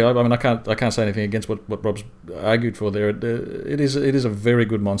agree. I mean, I can't say anything against what Rob's argued for there. It is a very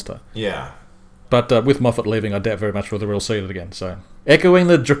good monster. Yeah. But with Moffat leaving, I doubt very much whether we'll see it again. So, echoing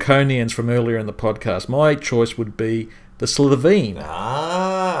the Draconians from earlier in the podcast, my choice would be the Slitheen.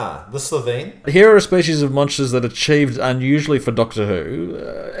 The Slitheen. Here are a species of monsters that achieved unusually for Doctor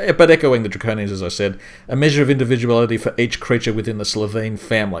Who, but echoing the Draconians, as I said, a measure of individuality for each creature within the Slitheen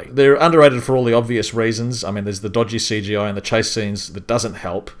family. They're underrated for all the obvious reasons. I mean, there's the dodgy CGI and the chase scenes that doesn't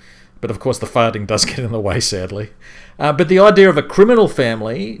help. But of course the farting does get in the way, sadly. But the idea of a criminal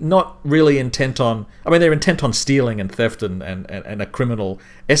family, not really intent on... I mean, they're intent on stealing and theft and a criminal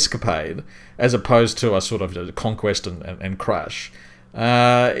escapade, as opposed to a sort of conquest and crash,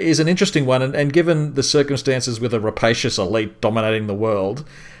 is an interesting one. And given the circumstances with a rapacious elite dominating the world,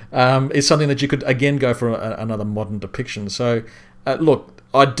 is something that you could, again, go for another modern depiction. So, look...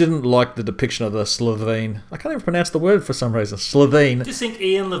 I didn't like the depiction of the Slitheen. I can't even pronounce the word for some reason. Slitheen. Just think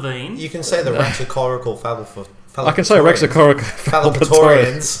Ian Levine. You can say the Raxacorical I can say Raxacorical.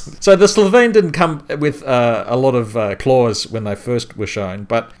 So the Slitheen didn't come with a lot of claws when they first were shown,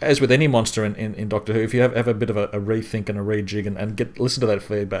 but as with any monster in Doctor Who, if you have a bit of a rethink and a rejig and listen to that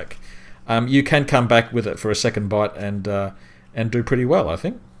feedback, you can come back with it for a second bite and do pretty well, I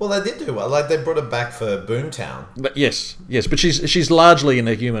think. Well, they did do well. Like, they brought it back for Boomtown. But yes, but she's largely in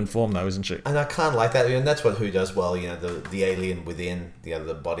a human form, though, isn't she? And I kind of like that, and that's what Who does well. The alien within,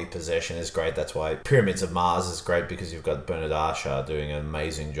 the body possession is great. That's why Pyramids of Mars is great, because you've got Bernard Asher doing an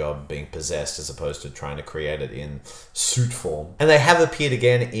amazing job being possessed, as opposed to trying to create it in suit form. And they have appeared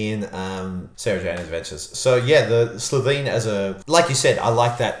again in Sarah Jane Adventures. So yeah, the Slitheen like you said, I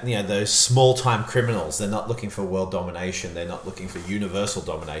like that. Those small-time criminals. They're not looking for world domination. They're not looking for universal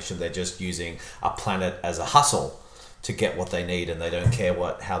domination. They're just using a planet as a hustle to get what they need, and they don't care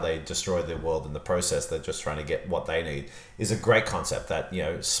how they destroy their world in the process. They're just trying to get what they need. Is a great concept. That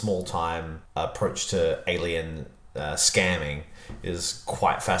small time approach to alien scamming is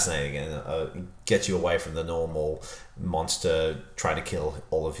quite fascinating, and gets you away from the normal monster trying to kill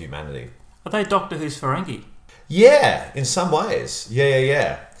all of humanity. Are they Doctor Who's Ferengi? Yeah, in some ways.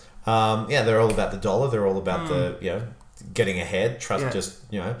 Yeah. They're all about the dollar. They're all about the getting ahead,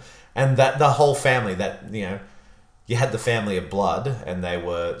 and that the whole family, that you had the family of blood, and they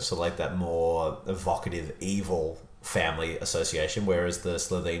were sort of like that more evocative evil family association, whereas the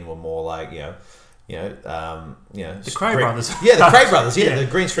Slitheen were more like the Cray brothers. The Cray brothers, the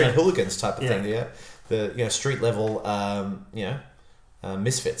Green Street hooligans type of thing. The street level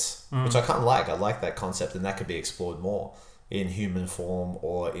misfits, which I kind of like. I like that concept, and that could be explored more in human form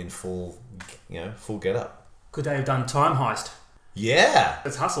or in full get up. Could they have done Time Heist? Yeah.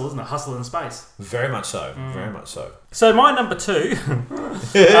 It's Hustle, isn't it? Hustle in space. Very much so. Very much so. So my number 2,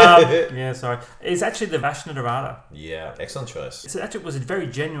 is actually the Vashnadarada. Yeah, excellent choice. It was a very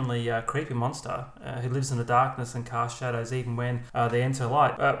genuinely creepy monster who lives in the darkness and casts shadows even when they enter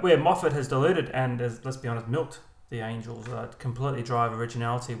light. Where Moffat has diluted and, let's be honest, milked the Angels completely drive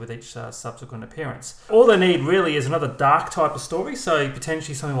originality with each subsequent appearance. All they need really is another dark type of story, so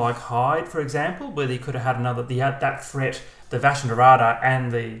potentially something like Hyde, for example, where they could have had that threat, the Vashnarada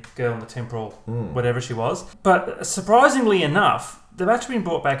and the girl in the temporal, whatever she was. But surprisingly enough, they've actually been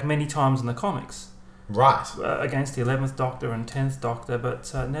brought back many times in the comics. Right. Against the 11th Doctor and 10th Doctor,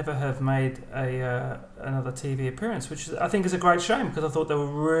 but never have made another TV appearance, which I think is a great shame because I thought they were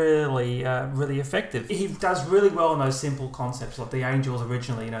really, really effective. He does really well in those simple concepts, like the Angels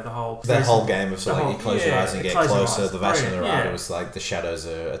originally, the whole... That whole game of sort of you close your eyes and get closer. The Vashnarada Yeah. was like the shadows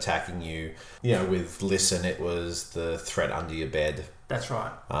are attacking you. With Listen, it was the threat under your bed. That's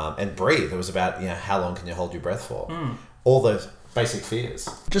right. And Breathe, it was about, how long can you hold your breath for? All those basic fears.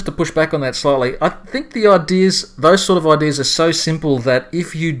 Just to push back on that slightly, I think those sort of ideas are so simple that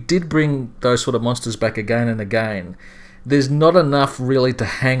if you did bring those sort of monsters back again and again, there's not enough really to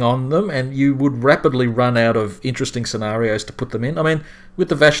hang on them, and you would rapidly run out of interesting scenarios to put them in. I mean, with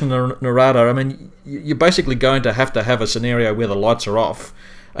the Vashnarada, you're basically going to have a scenario where the lights are off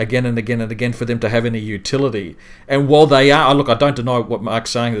again and again and again for them to have any utility. And while they are, look, I don't deny what Mark's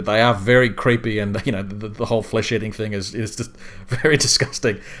saying, that they are very creepy, and the whole flesh eating thing is just very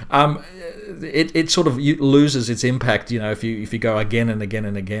disgusting. It sort of loses its impact, if you go again and again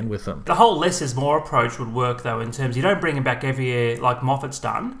and again with them. The whole less is more approach would work though, in terms you don't bring him back every year like Moffat's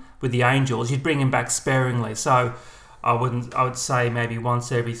done with the Angels. You'd bring him back sparingly. So I would say maybe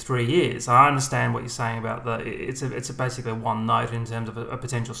once every 3 years. I understand what you're saying about it's basically one note in terms of a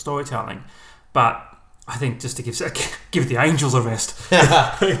potential storytelling, but I think just to give the Angels a rest,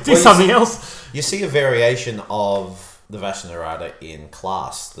 do something else. You see a variation of the Vashnarada in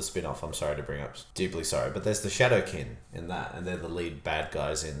Class, the spin-off. I'm sorry to bring up, deeply sorry, but there's the Shadowkin in that, and they're the lead bad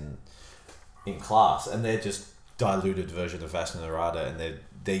guys in Class, and they're just diluted version of Vashnarada, and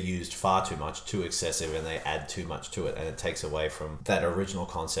they're used far too much, too excessive, and they add too much to it, and it takes away from that original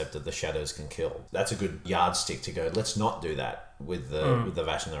concept that the shadows can kill. That's a good yardstick to go, let's not do that with the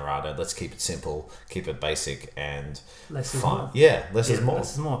Vashnarada. Let's keep it simple, keep it basic, and Less is fine. more. Yeah, less is more.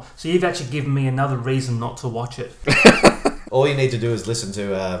 Less is more. So you've actually given me another reason not to watch it. All you need to do is listen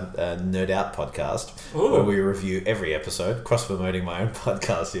to a Nerd Out podcast where we review every episode, cross-promoting my own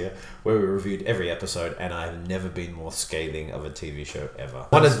podcast here, where we reviewed every episode, and I've never been more scathing of a TV show ever.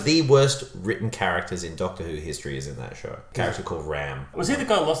 One of the worst written characters in Doctor Who history is in that show. A character called Ram. Was he the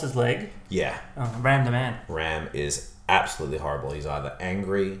guy who lost his leg? Yeah. Oh, Ram the man. Ram is absolutely horrible. He's either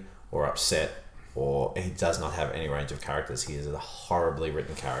angry or upset, or he does not have any range of characters. He is a horribly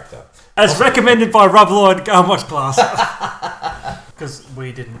written character. As recommended by Rob Lloyd, go and watch Class. Because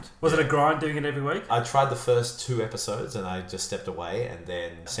we didn't. Was it a grind doing it every week? I tried the first 2 episodes and I just stepped away, and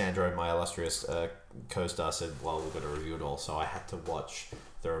then Sandro, my illustrious co-star, said, well, we've got to review it all. So I had to watch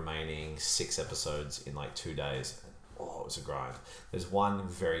the remaining 6 episodes in like 2 days. Oh, it was a grind. There's one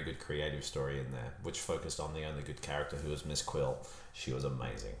very good creative story in there, which focused on the only good character, who was Miss Quill. She was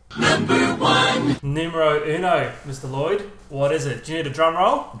amazing. Number 1. Numero uno, Mr. Lloyd. What is it? Do you need a drum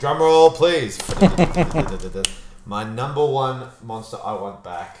roll? Drum roll, please. My number 1 monster I want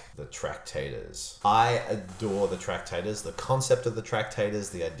back, the Tractators. I adore the Tractators. The concept of the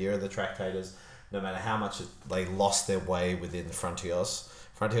Tractators, the idea of the Tractators, no matter how much they lost their way within Frontios.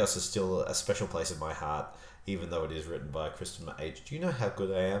 Frontios is still a special place in my heart, even though it is written by Christopher H. Do you know how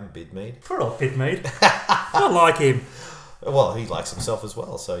good I am, Bidmead? Poor old Bidmead. I like him. Well, he likes himself as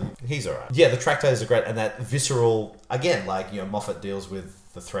well, so he's alright. Yeah, the Tractators are great, and that visceral, again, like, Moffat deals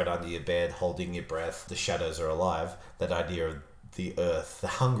with the threat under your bed, holding your breath, the shadows are alive, that idea of the Earth, the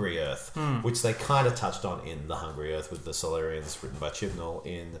Hungry Earth, which they kind of touched on in The Hungry Earth with the Solarians, written by Chibnall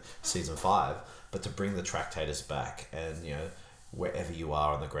in season 5, but to bring the Tractators back, and, wherever you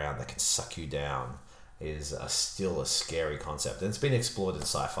are on the ground, they can suck you down, is still a scary concept, and it's been explored in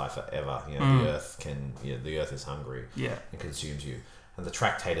sci-fi forever. The Earth is hungry, and consumes you, and the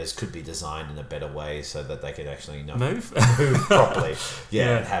Tractators could be designed in a better way so that they could actually move properly,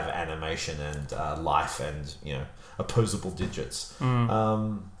 and have animation and life and opposable digits.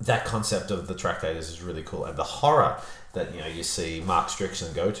 That concept of the Tractators is really cool, and the horror that you see Mark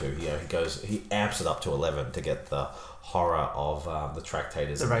Strickson go to. He amps it up to 11 to get the horror of the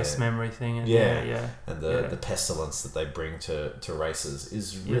Tractators, the race memory thing, and and the pestilence that they bring to races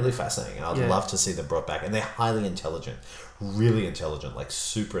is really fascinating. I'd love to see them brought back, and they're highly intelligent, really intelligent, like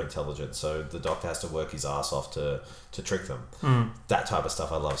super intelligent. So the Doctor has to work his ass off to trick them. That type of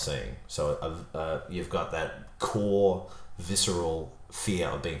stuff I love seeing. So you've got that core visceral fear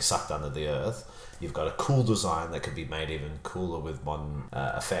of being sucked under the earth. You've got a cool design that could be made even cooler with modern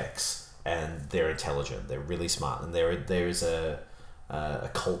effects. And they're intelligent. They're really smart, and there is a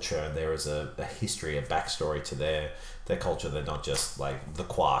a culture, and there is a history, a backstory to their culture. They're not just like the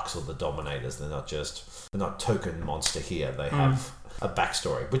Quarks or the Dominators. They're not token monster here. They have a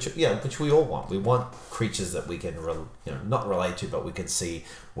backstory, which we all want. We want creatures that we can not relate to, but we can see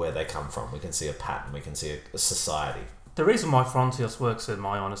where they come from. We can see a pattern. We can see a society. The reason why Frontios works, in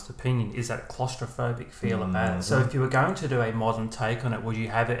my honest opinion, is that claustrophobic feel about it. So if you were going to do a modern take on it, would you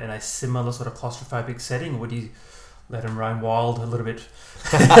have it in a similar sort of claustrophobic setting? Would you let them roam wild a little bit?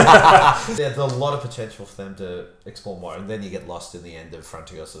 There's a lot of potential for them to explore more, and then you get lost in the end of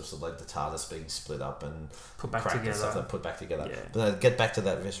Frontios of sort of like the TARDIS being split up and Put back cracked and together. stuff that put back together. Yeah. But get back to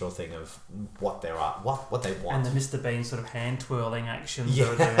that visceral thing of what there are, what they want. And the Mr. Bean sort of hand twirling actions that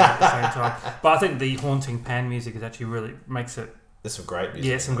are doing at the same time. But I think the haunting pan music is actually really makes it. There's some great music.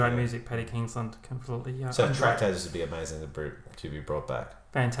 Yeah, some great music. Paddy Kingsland completely. So and Tractators would be amazing to be brought back.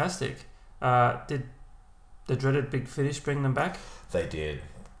 fantastic. Did the dreaded Big Finish bring them back? They did.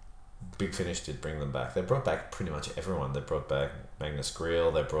 Big Finish did bring them back. They brought back pretty much everyone. They brought back Magnus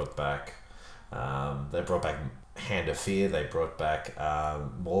Greel. They brought back Hand of Fear. They brought back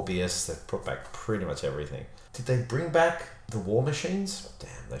Morbius. They brought back pretty much everything. Did they bring back the War Machines?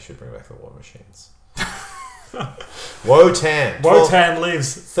 Damn, they should bring back the War Machines. Wotan. Wotan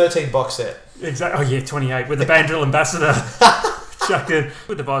lives. 13 box set. Exactly. Oh yeah, 28 with the Bandrill Ambassador. Chuck in.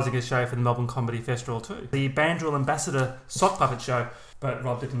 We're devising a show for the Melbourne Comedy Festival too. The Bandrill Ambassador sock puppet show. But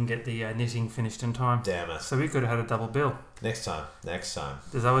Rob didn't get the knitting finished in time. Damn it. So we could have had a double bill. Next time.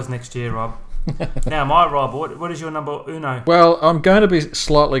 There's always next year, Rob. Now, Rob, what is your number uno? Well, I'm going to be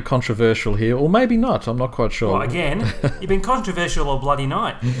slightly controversial here, or maybe not. I'm not quite sure. Well, again, you've been controversial all bloody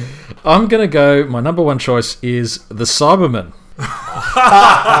night. I'm going to go, my number one choice is the Cybermen.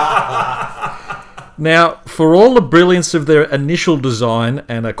 Now, for all the brilliance of their initial design,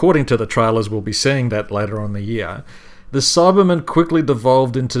 and according to the trailers, we'll be seeing that later on in the year, the Cybermen quickly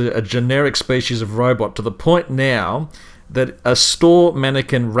devolved into a generic species of robot to the point now that a store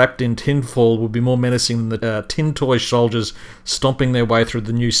mannequin wrapped in tinfoil would be more menacing than the tin toy soldiers stomping their way through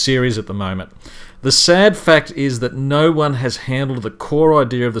the new series at the moment. The sad fact is that no one has handled the core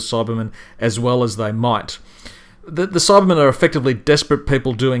idea of the Cybermen as well as they might. The Cybermen are effectively desperate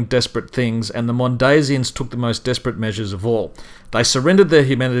people doing desperate things, and the Mondasians took the most desperate measures of all. They surrendered their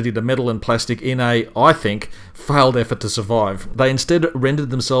humanity to metal and plastic in a, I think, failed effort to survive. They instead rendered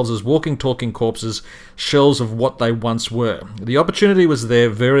themselves as walking, talking corpses, shells of what they once were. The opportunity was there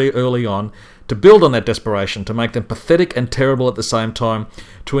very early on to build on that desperation, to make them pathetic and terrible at the same time,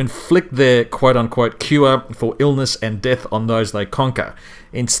 to inflict their quote-unquote cure for illness and death on those they conquer.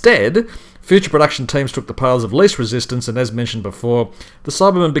 Instead, future production teams took the paths of least resistance, and as mentioned before, the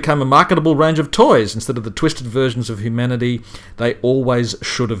Cybermen became a marketable range of toys instead of the twisted versions of humanity they always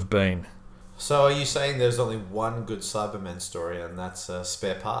should have been. So are you saying there's only one good Cybermen story, and that's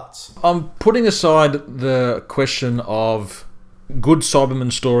Spare Parts? I'm putting aside the question of good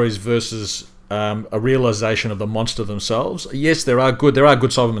Cybermen stories versus a realization of the monster themselves. Yes, there are good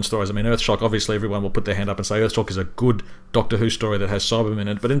Cybermen stories. I mean, Earthshock, obviously everyone will put their hand up and say Earthshock is a good Doctor Who story that has Cybermen in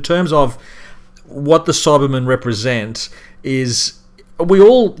it. But in terms of what the Cybermen represent is, we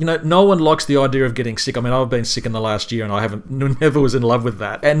all, no one likes the idea of getting sick. I mean, I've been sick in the last year and I never was in love with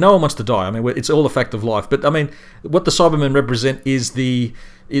that. And no one wants to die. I mean, it's all a fact of life. But I mean, what the Cybermen represent is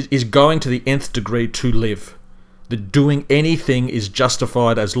going to the nth degree to live. That doing anything is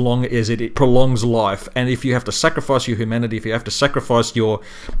justified as long as it prolongs life, and if you have to sacrifice your humanity, if you have to sacrifice your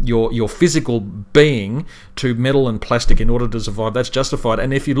physical being to metal and plastic in order to survive, that's justified.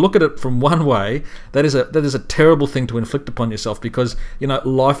 And if you look at it from one way, that is a terrible thing to inflict upon yourself, because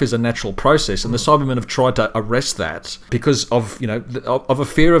life is a natural process, and the Cybermen have tried to arrest that because of of a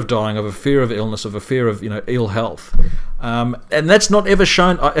fear of dying, of a fear of illness, of a fear of ill health. And that's not ever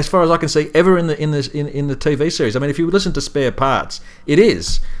shown, as far as I can see, ever in the TV series. I mean, if you listen to Spare Parts, it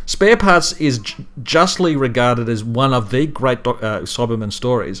is. Spare Parts is justly regarded as one of the great Cybermen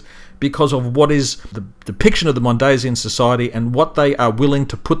stories because of what is the depiction of the Mondasian society and what they are willing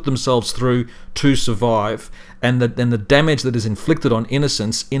to put themselves through to survive, and the damage that is inflicted on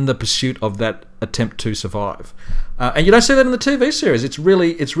innocence in the pursuit of that attempt to survive. And you don't see that in the TV series. It's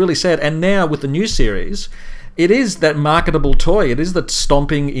really sad. And now with the new series, it is that marketable toy. It is that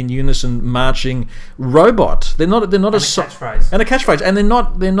stomping in unison, marching robot. They're not And a catchphrase. And a catchphrase. And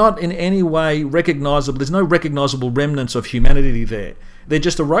they're not in any way recognizable. There's no recognizable remnants of humanity there. They're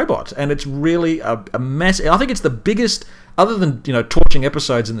just a robot, and it's really a massive. I think it's the biggest, other than torching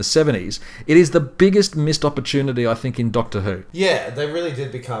episodes in the 70s. It is the biggest missed opportunity, I think, in Doctor Who. Yeah, they really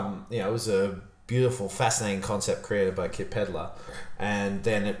did become. It was a beautiful, fascinating concept created by Kit Pedler, and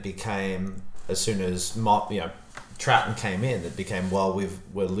then it became, as soon as Troughton came in, it became, well,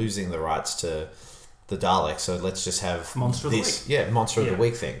 we're losing the rights to the Daleks, so let's just have Monster of the this, Week. Monster of the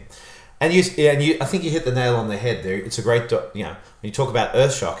Week thing. And you, I think you hit the nail on the head there. It's a great, when you talk about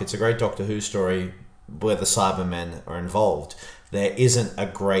Earthshock, it's a great Doctor Who story where the Cybermen are involved. There isn't a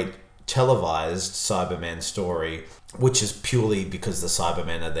great televised Cybermen story, which is purely because the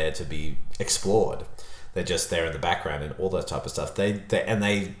Cybermen are there to be explored. They're just there in the background and all that type of stuff. They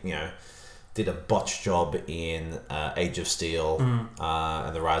did a botched job in Age of Steel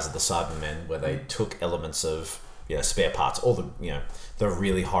and the Rise of the Cybermen, where they took elements of spare parts, all the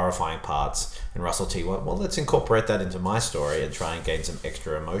really horrifying parts, and Russell T went, well, let's incorporate that into my story and try and gain some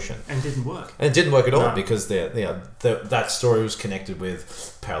extra emotion. And it didn't work. And it didn't work at all because that story was connected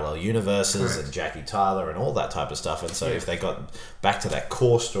with parallel universes and Jackie Tyler and all that type of stuff. And so if they got back to that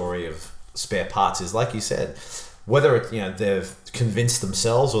core story of spare parts, is like you said, whether it, they've convinced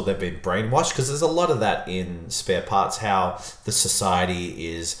themselves or they've been brainwashed, because there's a lot of that in Spare Parts, how the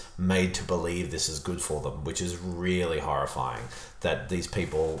society is made to believe this is good for them, which is really horrifying, that these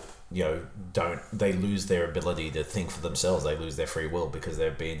people they lose their ability to think for themselves. They lose their free will because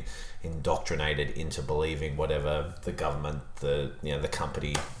they've been indoctrinated into believing whatever the government, the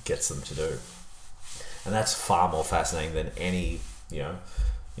company gets them to do. And that's far more fascinating than any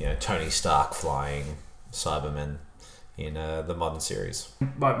Tony Stark flying Cybermen in the modern series.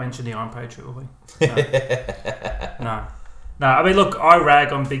 Won't mention the Iron Patriot, will we? No. No, I mean, look, I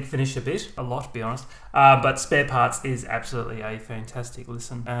rag on Big Finish a lot, to be honest. But Spare Parts is absolutely a fantastic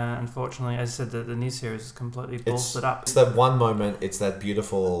listen. Unfortunately, as I said, the new series is completely balls it up. It's that one moment, it's that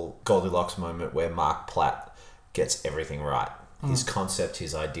beautiful Goldilocks moment where Mark Platt gets everything right. His concept,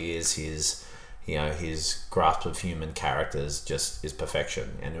 his ideas, his grasp of human characters just is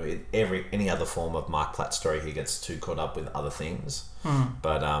perfection. And any other form of Mark Platt story, he gets too caught up with other things.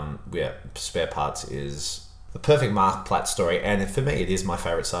 But Spare Parts is the perfect Mark Platt story, and for me, it is my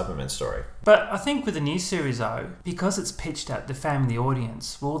favourite Cybermen story. But I think with the new series, though, because it's pitched at the family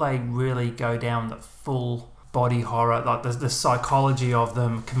audience, will they really go down the full body horror, like the psychology of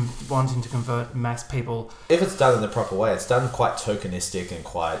them wanting to convert mass people? If it's done in the proper way, it's done quite tokenistic and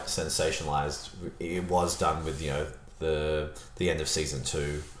quite sensationalized. It was done with the end of season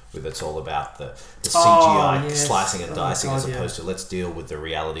 2, with it's all about the CGI slicing and dicing, as opposed to let's deal with the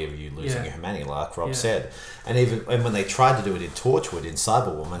reality of you losing your humanity, like Rob said. And when they tried to do it in Torchwood, in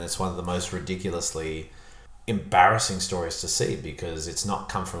Cyberwoman, it's one of the most ridiculously embarrassing stories to see, because it's not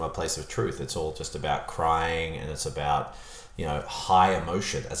come from a place of truth. It's all just about crying, and it's about high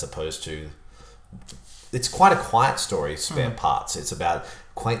emotion, as opposed to, it's quite a quiet story, Spare Parts. It's about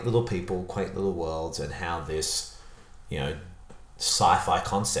quaint little people, quaint little worlds, and how this sci-fi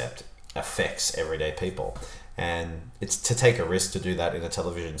concept affects everyday people. And it's to take a risk to do that in a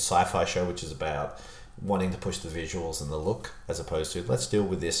television sci-fi show, which is about wanting to push the visuals and the look, as opposed to let's deal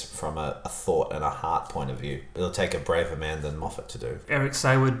with this from a thought and a heart point of view. It'll take a braver man than Moffat to do. Eric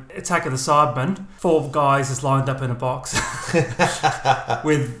Saywood, Attack of the Cybermen, 4 guys is lined up in a box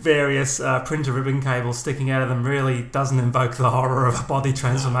with various printer ribbon cables sticking out of them, really doesn't invoke the horror of a body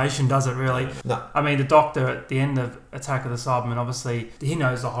transformation, does it really? No. I mean, the Doctor at the end of Attack of the Cybermen, obviously, he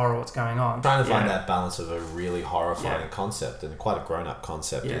knows the horror of what's going on. Trying to find that balance of a really horrifying concept, and quite a grown-up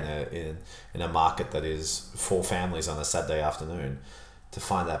concept in a market that is for families on a Saturday afternoon. To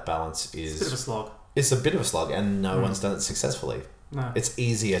find that balance is... It's a bit of a slog. It's a bit of a slog, and no one's done it successfully. No. It's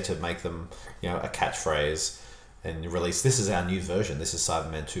easier to make them, a catchphrase and release, this is our new version, this is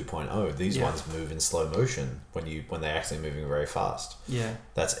Cybermen 2.0. These ones move in slow motion when they're actually moving very fast. Yeah.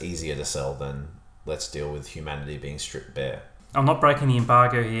 That's easier to sell than let's deal with humanity being stripped bare. I'm not breaking the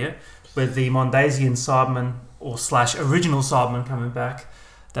embargo here, with the Mondasian Cybermen or / original Cybermen coming back,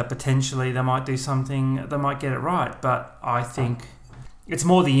 that potentially they might do something, they might get it right. But I think it's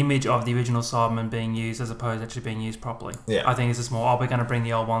more the image of the original Cybermen being used as opposed to actually being used properly. Yeah. I think it's just more, we're going to bring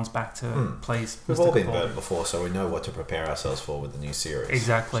the old ones back to please. We've all been burnt before, so we know what to prepare ourselves for with the new series.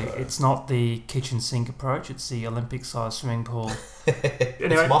 Exactly. So. It's not the kitchen sink approach, it's the Olympic-sized swimming pool. Anyway,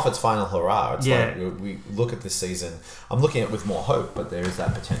 it's Moffat's final hurrah. It's like we look at this season, I'm looking at it with more hope, but there is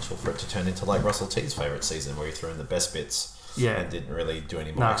that potential for it to turn into like Russell T's favourite season, where he threw in the best bits and didn't really do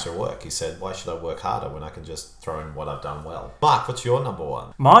any more extra work. He said, why should I work harder when I can just throw in what I've done well? Mark, what's your number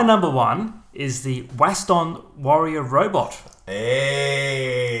one? My number one is the Waston Warrior Robot.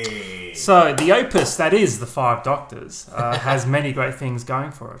 Hey! So the opus that is the 5 Doctors has many great things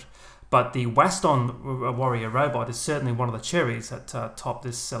going for it. But the Waston Warrior Robot is certainly one of the cherries that top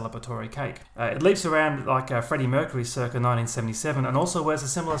this celebratory cake. It leaps around like Freddie Mercury circa 1977, and also wears a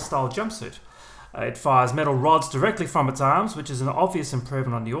similar style jumpsuit. It fires metal rods directly from its arms, which is an obvious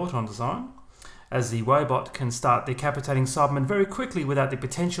improvement on the Auton design. as the robot can start decapitating Cybermen very quickly without the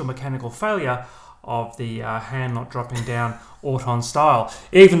potential mechanical failure of the hand not dropping down Auton style.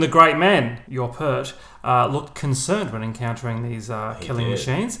 Even the great man, your Pert, looked concerned when encountering these killing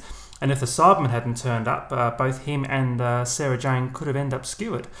machines. And if the Cybermen hadn't turned up, both him and Sarah Jane could have ended up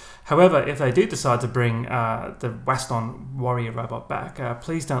skewered. However, if they do decide to bring the Waston warrior robot back,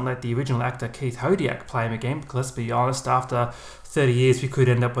 please don't let the original actor Keith Hodiak play him again, because let's be honest, after 30 years we could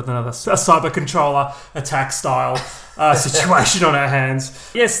end up with another cyber controller attack style situation on our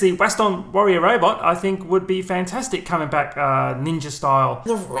hands. Yes, the Waston warrior robot I think would be fantastic coming back ninja style.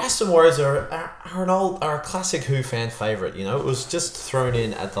 The Waston Warriors are a classic Who fan favourite. You know, it was just thrown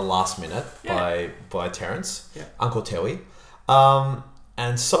in at the last minute by Terrence, Uncle Terry,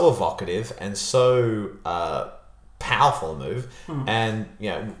 and so evocative and so powerful a move. And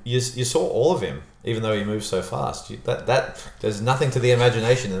you saw all of him. Even though he moves so fast, there's nothing to the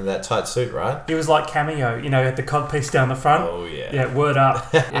imagination in that tight suit, right? He was like Cameo, had the codpiece down the front. Oh, yeah. Yeah, word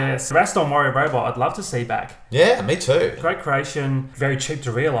up. Yes. Waston Warrior Robot, I'd love to see back. Yeah, me too. Great creation, very cheap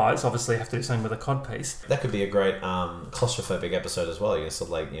to realise. Obviously, have to do something with a codpiece. That could be a great claustrophobic episode as well.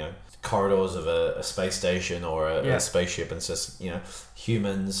 Sort of corridors of a space station or a spaceship, and it's just,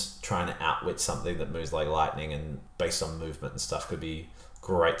 humans trying to outwit something that moves like lightning and based on movement and stuff could be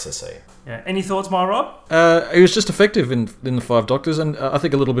great to see. Yeah. Any thoughts, my Rob? It was just effective in the Five Doctors, and I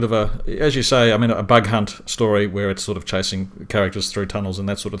think a little bit of as you say, a bug hunt story where it's sort of chasing characters through tunnels and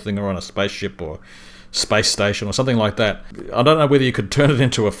that sort of thing, or on a spaceship or space station or something like that. I don't know whether you could turn it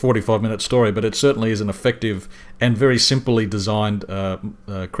into a 45-minute story, but it certainly is an effective and very simply designed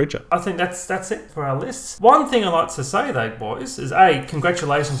creature. I think that's it for our lists. One thing I like to say though, boys, is A,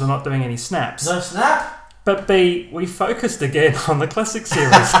 congratulations on not doing any snaps. No snap? But B, we focused again on the classic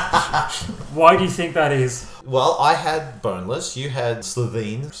series. Why do you think that is? Well, I had Boneless, you had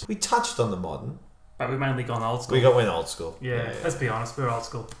Slovene. We touched on the modern. But we've mainly gone old school. Went old school. Yeah, let's be honest, we're old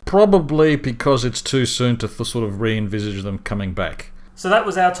school. Probably because it's too soon to sort of re-envisage them coming back. So that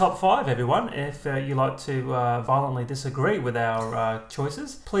was our top 5, everyone. If you like to violently disagree with our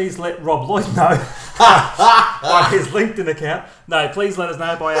choices, please let Rob Lloyd know by his LinkedIn account. No, please let us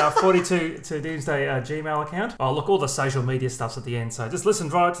know by our 42 to Doomsday Gmail account. Oh, look, all the social media stuff's at the end, so just listen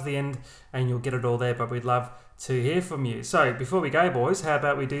right to the end and you'll get it all there, but we'd love to hear from you. So before we go, boys, how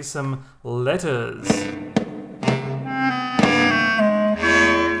about we do some letters?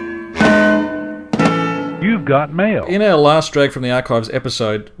 You've got mail. In our last Drag from the Archives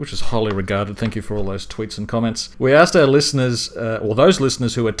episode, which is highly regarded, thank you for all those tweets and comments, we asked our listeners, or those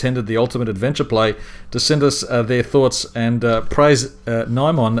listeners who attended the Ultimate Adventure Play, to send us their thoughts and praise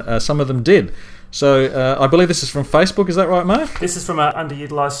Naimon. Some of them did. So I believe this is from Facebook, is that right, Mark? This is from our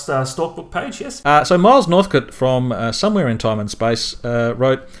underutilised Stalkbook page, yes. So Miles Northcote from Somewhere in Time and Space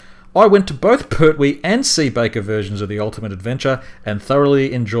wrote, I went to both Pertwee and Seabaker versions of the Ultimate Adventure and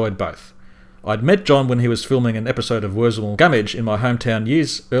thoroughly enjoyed both. I'd met John when he was filming an episode of Wurzel Gummidge in my hometown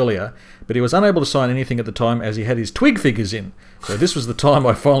years earlier, but he was unable to sign anything at the time as he had his Twig figures in. So this was the time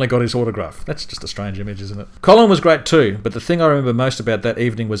I finally got his autograph. That's just a strange image, isn't it? Colin was great too, but the thing I remember most about that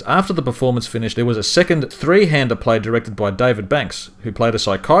evening was after the performance finished, there was a second three-hander play directed by David Banks, who played a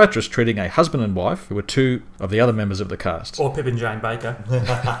psychiatrist treating a husband and wife, who were two of the other members of the cast. Or Pip and Jane Baker.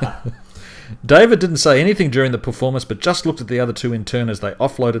 David didn't say anything during the performance, but just looked at the other two in turn as they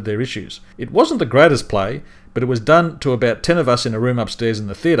offloaded their issues. It wasn't the greatest play, but it was done to about 10 of us in a room upstairs in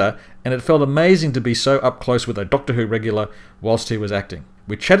the theatre, and it felt amazing to be so up close with a Doctor Who regular whilst he was acting.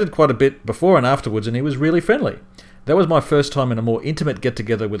 We chatted quite a bit before and afterwards, and he was really friendly. That was my first time in a more intimate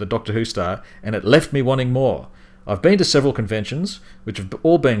get-together with a Doctor Who star, and it left me wanting more. I've been to several conventions, which have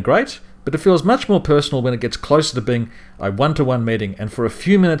all been great, but it feels much more personal when it gets closer to being a one-to-one meeting, and for a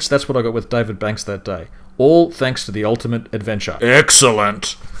few minutes that's what I got with David Banks that day. All thanks to the Ultimate Adventure.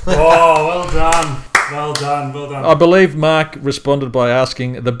 Excellent! Oh, well done. Well done, well done. I believe Mark responded by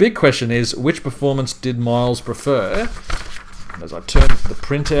asking, the big question is, which performance did Miles prefer? And as I turn the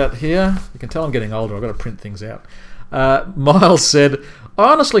print out here, you can tell I'm getting older, I've got to print things out. Miles said,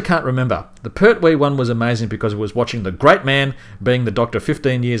 I honestly can't remember. The Pertwee one was amazing because it was watching the great man being the Doctor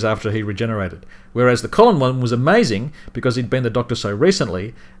 15 years after he regenerated, whereas the Colin one was amazing because he'd been the Doctor so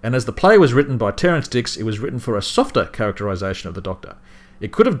recently, and as the play was written by Terrence Dicks, it was written for a softer characterisation of the Doctor.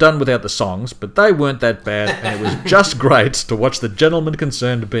 It could have done without the songs, but they weren't that bad, and it was just great to watch the gentleman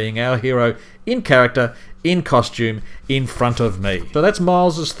concerned being our hero in character, in costume, in front of me. So that's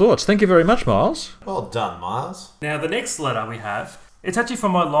Miles' thoughts. Thank you very much, Miles. Well done, Miles. Now, the next letter we have, it's actually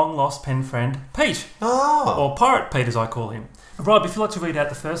from my long-lost pen friend, Pete. Oh. Or Pirate Pete, as I call him. Rob, if you'd like to read out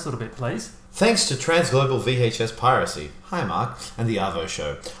the first little bit, please. Thanks to Transglobal VHS Piracy, hi Mark, and the Arvo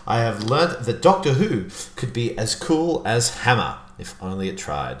Show, I have learnt that Doctor Who could be as cool as Hammer, if only it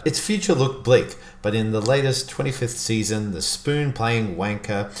tried. Its future looked bleak, but in the latest 25th season, the spoon-playing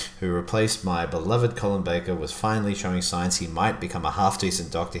wanker who replaced my beloved Colin Baker was finally showing signs he might become a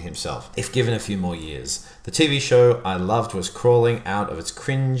half-decent Doctor himself, if given a few more years. The TV show I loved was crawling out of its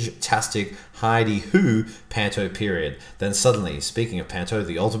cringe-tastic Heidi-Who panto period. Then suddenly, speaking of panto,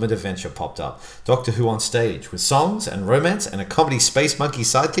 the ultimate adventure popped up. Doctor Who on stage, with songs and romance and a comedy space monkey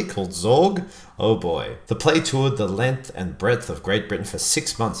sidekick called Zorg. Oh boy. The play toured the length and breadth of Great Britain for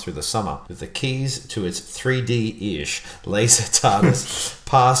 6 months through the summer, with the keys to its 3D-ish laser TARDIS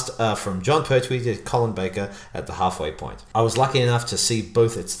passed from John Pertwee to Colin Baker at the halfway point. I was lucky enough to see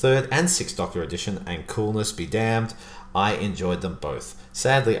both its 3rd and 6th Doctor edition, and coolness be damned, I enjoyed them both.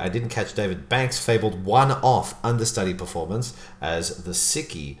 Sadly, I didn't catch David Banks' fabled one-off understudy performance as the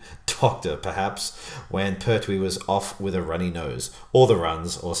sicky Doctor, perhaps, when Pertwee was off with a runny nose, or the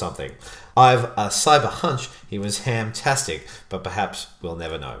runs, or something. I've a cyber hunch he was ham-tastic, but perhaps we'll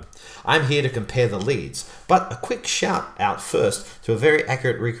never know. I'm here to compare the leads, but a quick shout out first to a very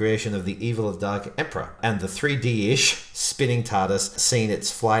accurate recreation of the Evil of Dark Emperor, and the 3D-ish spinning TARDIS seen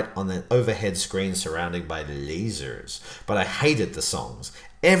its flight on an overhead screen surrounded by lasers. But I hated the songs.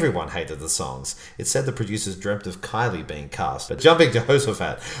 Everyone hated the songs. It said the producers dreamt of Kylie being cast. But jumping to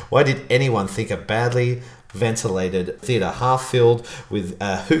Jehoshaphat, why did anyone think a badly ventilated theatre half filled with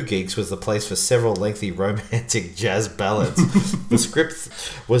Who geeks was the place for several lengthy romantic jazz ballads? The script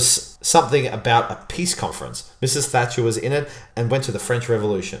was something about a peace conference. Mrs. Thatcher was in it and went to the French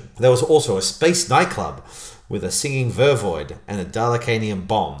Revolution. There was also a space nightclub with a singing Vervoid and a Dalekanian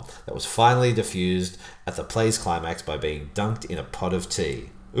bomb that was finally defused at the play's climax by being dunked in a pot of tea.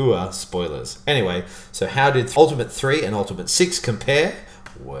 Ooh, spoilers. Anyway, so how did Ultimate 3 and Ultimate 6 compare?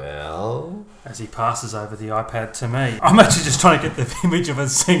 Well... As he passes over the iPad to me, I'm actually just trying to get the image of a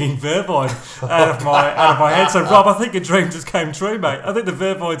singing Vervoid out of my head. So, Rob, I think your dream just came true, mate. I think the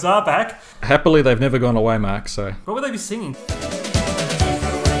Vervoids are back. Happily, they've never gone away, Mark, so... What would they be singing?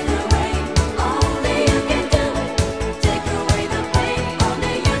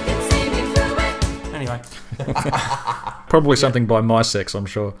 Anyway. Probably something by My Sex, I'm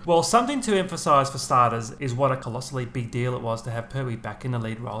sure. Well, something to emphasise for starters is what a colossally big deal it was to have Pertwee back in the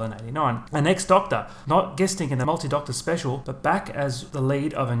lead role in 89. An ex-Doctor, not guesting in the multi-Doctor special, but back as the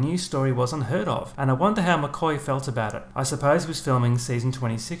lead of a new story was unheard of. And I wonder how McCoy felt about it. I suppose he was filming season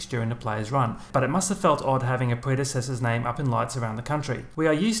 26 during the player's run, but it must have felt odd having a predecessor's name up in lights around the country. We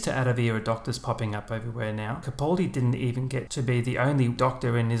are used to out-of-era Doctors popping up everywhere now. Capaldi didn't even get to be the only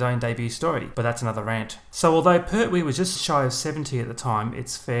Doctor in his own debut story, but that's another rant. So although Pertwee was just shy of 70 at the time,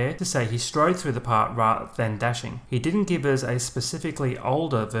 it's fair to say he strode through the part rather than dashing. He didn't give us a specifically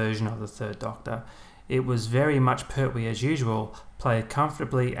older version of the Third Doctor. It was very much Pertwee as usual, played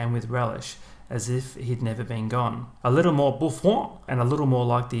comfortably and with relish, as if he'd never been gone. A little more bouffant and a little more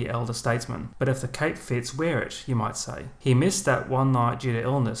like the elder statesman. But if the cape fits, wear it, you might say. He missed that one night due to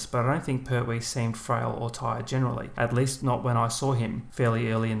illness, but I don't think Pertwee seemed frail or tired generally, at least not when I saw him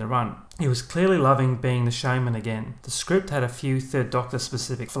fairly early in the run. He was clearly loving being the showman again. The script had a few Third Doctor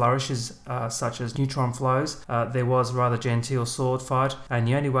specific flourishes, such as neutron flows. There was a rather genteel sword fight, and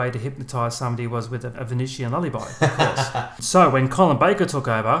the only way to hypnotise somebody was with a Venetian lullaby, of course. So when Colin Baker took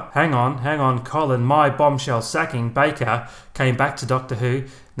over, hang on, Colin, my bombshell sacking Baker came back to Doctor Who.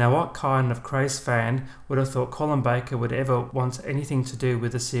 Now, what kind of crazed fan would have thought Colin Baker would ever want anything to do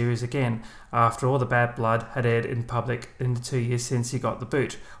with the series again after all the bad blood had aired in public in the 2 years since he got the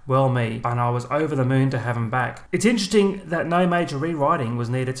boot? Well, me, and I was over the moon to have him back. It's interesting that no major rewriting was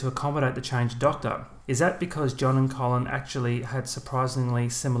needed to accommodate the change of Doctor. Is that because John and Colin actually had surprisingly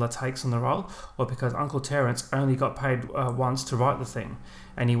similar takes on the role, or because Uncle Terence only got paid once to write the thing,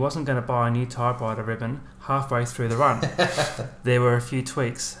 and he wasn't going to buy a new typewriter ribbon halfway through the run? There were a few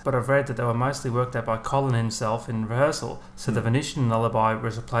tweaks, but I've read that they were mostly worked out by Colin himself in rehearsal, so the Venetian lullaby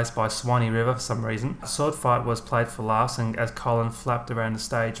was replaced by Swanee River for some reason. A sword fight was played for laughs, and as Colin flapped around the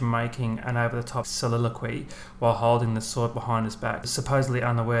stage making an over-the-top soliloquy while holding the sword behind his back, supposedly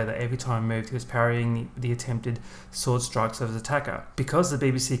unaware that every time he moved he was parrying the attempted sword strikes of his attacker. Because the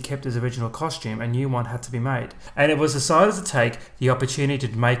BBC kept his original costume, a new one had to be made, and it was decided to take the opportunity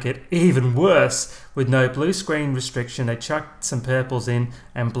to make it even worse. With no blue screen restriction, they chucked some purples in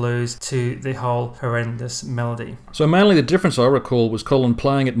and blues to the whole horrendous melody. So mainly the difference I recall was Colin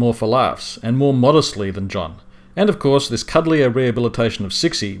playing it more for laughs and more modestly than John. And of course, this cuddlier rehabilitation of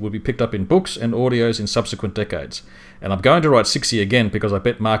Sixie would be picked up in books and audios in subsequent decades. And I'm going to write Sixie again because I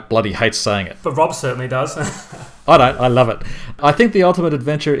bet Mark bloody hates saying it. But Rob certainly does. I don't, I love it. I think The Ultimate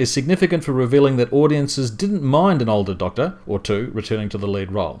Adventure is significant for revealing that audiences didn't mind an older Doctor, or two, returning to the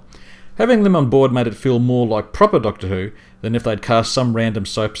lead role. Having them on board made it feel more like proper Doctor Who than if they'd cast some random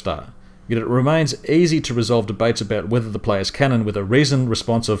soap star. Yet it remains easy to resolve debates about whether the play is canon with a reasoned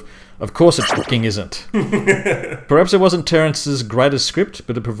response of course it fucking isn't. Perhaps it wasn't Terrence's greatest script,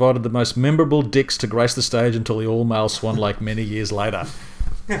 but it provided the most memorable dicks to grace the stage until the all-male Swan Lake many years later.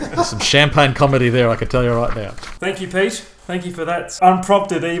 There's some champagne comedy there, I can tell you right now. Thank you, Pete. Thank you for that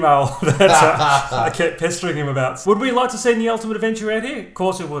unprompted email that I kept pestering him about. Would we like to see The Ultimate Adventure out here? Of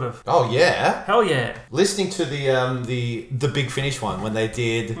course we would have. Oh yeah. Hell yeah. Listening to the Big Finish one, when they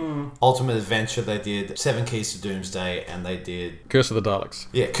did Ultimate Adventure, they did Seven Keys to Doomsday, and they did Curse of the Daleks.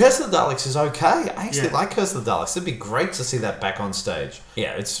 Yeah, Curse of the Daleks is okay. I actually like Curse of the Daleks. It'd be great to see that back on stage.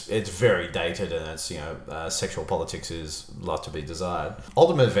 Yeah, it's very dated, and it's sexual politics is a lot to be desired.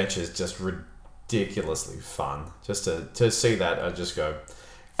 Ultimate Adventure is just ridiculously fun. Just to see that, I just go.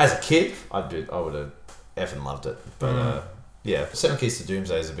 As a kid, I would have effing loved it. But Seven Keys to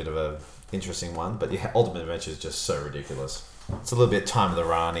Doomsday is a bit of a interesting one. But yeah, Ultimate Adventure is just so ridiculous. It's a little bit Time of the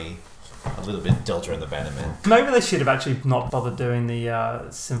Rani, a little bit Delta and the Bannerman. Maybe they should have actually not bothered doing the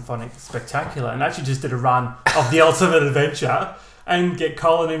Symphonic Spectacular and actually just did a run of The Ultimate Adventure and get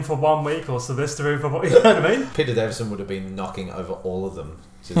Colin in for 1 week or Sylvester in for 1 week. You know what I mean? Peter Davison would have been knocking over all of them.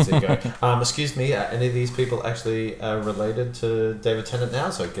 Since they go, excuse me, any of these people actually related to David Tennant now?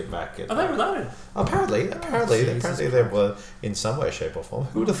 So get back. Are they related? Apparently they were in some way, shape, or form.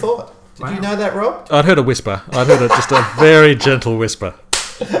 Who would have thought? Did you know that, Rob? I'd heard a whisper. I'd heard just a very gentle whisper.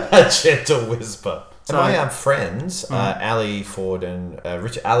 A gentle whisper. So my friends, Ali Ford and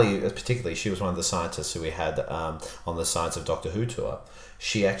Richard, Ali particularly, she was one of the scientists who we had on the Science of Doctor Who tour.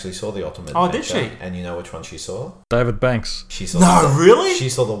 She actually saw The Ultimate Adventure. Did she? And you know which one she saw? David Banks. She saw really? She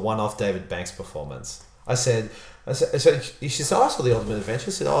saw the one-off David Banks performance. I said, she said, I saw The Ultimate Adventure.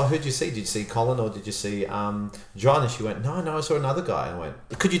 I said, who'd you see? Did you see Colin or did you see John? And she went, no, I saw another guy. And I went,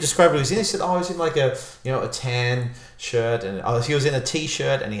 could you describe what he was in? He said, he was in like a tan shirt, and he was in a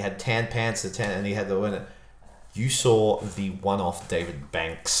t-shirt, and he had tan pants, and he had the one. You saw the one-off David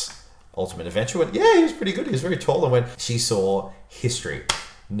Banks Ultimate Adventure. Went, yeah, he was pretty good. He was very tall. And she saw history.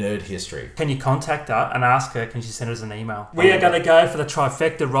 Nerd history. Can you contact her and ask her, can she send us an email? We are going to go for the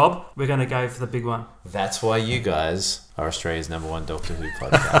trifecta, Rob. We're going to go for the big one. That's why you guys are Australia's #1 Doctor Who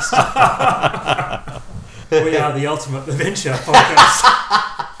podcast. We are the Ultimate Adventure podcast.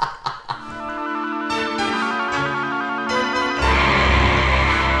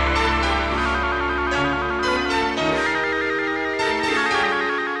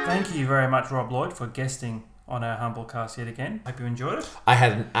 Thank you very much, Rob Lloyd, for guesting on our humble cast yet again. Hope you enjoyed it. I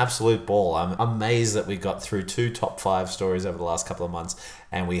had an absolute ball. I'm amazed that we got through 2 top 5 stories over the last couple of months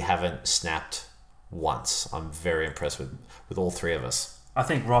and we haven't snapped once. I'm very impressed with all 3 of us. I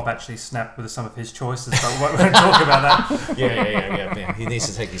think Rob actually snapped with some of his choices, but we won't talk about that. Yeah. He needs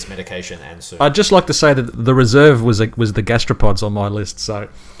to take his medication and soon. I'd just like to say that the reserve was the gastropods on my list, so...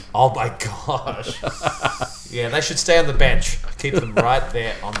 Oh my gosh. Yeah, they should stay on the bench. Keep them right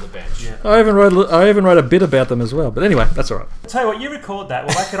there on the bench. Yeah. I even wrote a bit about them as well. But anyway, that's all right. I'll tell you what, you record that.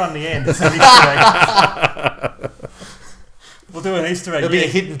 We'll make it on the end. It's an Easter egg. We'll do an Easter egg. It'll be a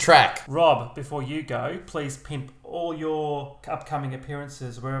hidden track. Rob, before you go, please pimp all your upcoming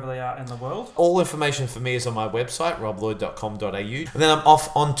appearances wherever they are in the world. All information for me is on my website, robloyd.com.au. And then I'm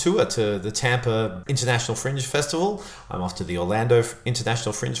off on tour to the Tampa International Fringe Festival. I'm off to the Orlando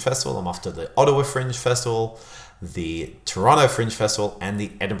International Fringe Festival. I'm off to the Ottawa Fringe Festival, the Toronto Fringe Festival, and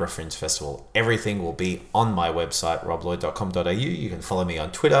the Edinburgh Fringe Festival. Everything will be on my website, robloyd.com.au. You can follow me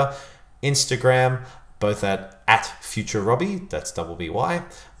on Twitter, Instagram, both at FutureRobbie, that's BY,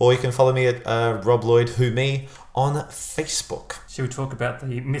 or you can follow me at Rob Lloyd Who Me on Facebook. Should we talk about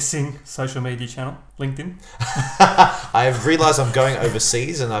the missing social media channel, LinkedIn? I've realised I'm going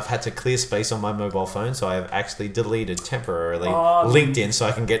overseas and I've had to clear space on my mobile phone, so I have actually deleted temporarily LinkedIn so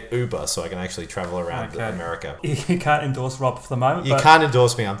I can get Uber, so I can actually travel around America. You can't endorse Rob for the moment. You can't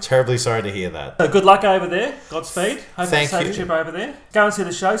endorse me. I'm terribly sorry to hear that. So good luck over there. Godspeed. Hope Thank it's a safe you. trip over there. Go and see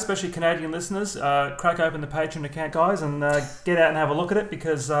the show, especially Canadian listeners. Crack open the Patreon account, guys, and get out and have a look at it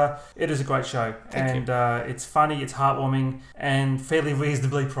because it is a great show. Thank you. It's funny, it's heartwarming, and fairly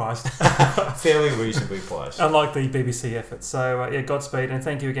reasonably priced. Fairly reasonably priced. Unlike the BBC effort. So, Godspeed, and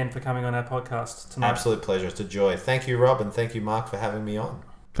thank you again for coming on our podcast tonight. Absolute pleasure. It's a joy. Thank you, Rob, and thank you, Mark, for having me on.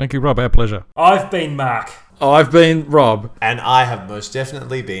 Thank you, Rob. Our pleasure. I've been Mark. I've been Rob. And I have most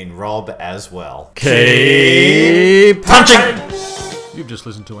definitely been Rob as well. Keep punching! You've just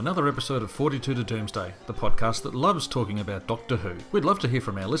listened to another episode of 42 to Doomsday, the podcast that loves talking about Doctor Who. We'd love to hear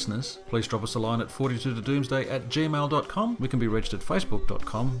from our listeners. Please drop us a line at 42todoomsday@gmail.com. We can be reached at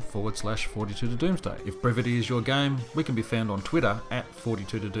facebook.com/42 to Doomsday. If brevity is your game, we can be found on Twitter at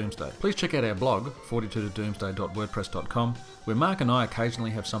 42 to Doomsday. Please check out our blog, 42todoomsday.wordpress.com, where Mark and I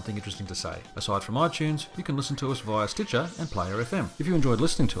occasionally have something interesting to say. Aside from iTunes, you can listen to us via Stitcher and Player FM. If you enjoyed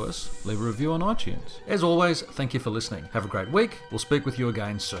listening to us, leave a review on iTunes. As always, thank you for listening. Have a great week. We'll speak with you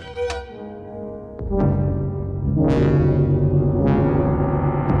again soon.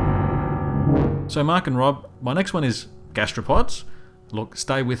 So Mark and Rob, my next one is gastropods. Look,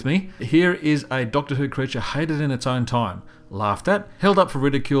 stay with me. Here is a Doctor Who creature hated in its own time, laughed at, held up for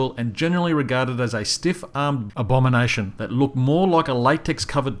ridicule, and generally regarded as a stiff-armed abomination that looked more like a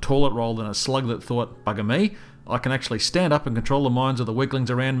latex-covered toilet roll than a slug that thought, bugger me, I can actually stand up and control the minds of the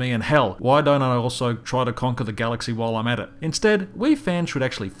weaklings around me, and hell, why don't I also try to conquer the galaxy while I'm at it? Instead, we fans should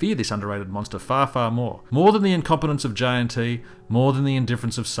actually fear this underrated monster far, far more. More than the incompetence of JNT, more than the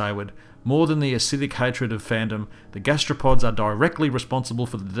indifference of Sayward, more than the acidic hatred of fandom, the gastropods are directly responsible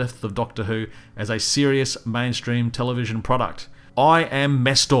for the death of Doctor Who as a serious mainstream television product. I am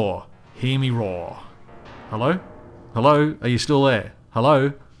Mestor. Hear me roar. Hello? Hello? Are you still there?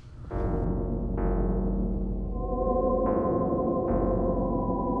 Hello?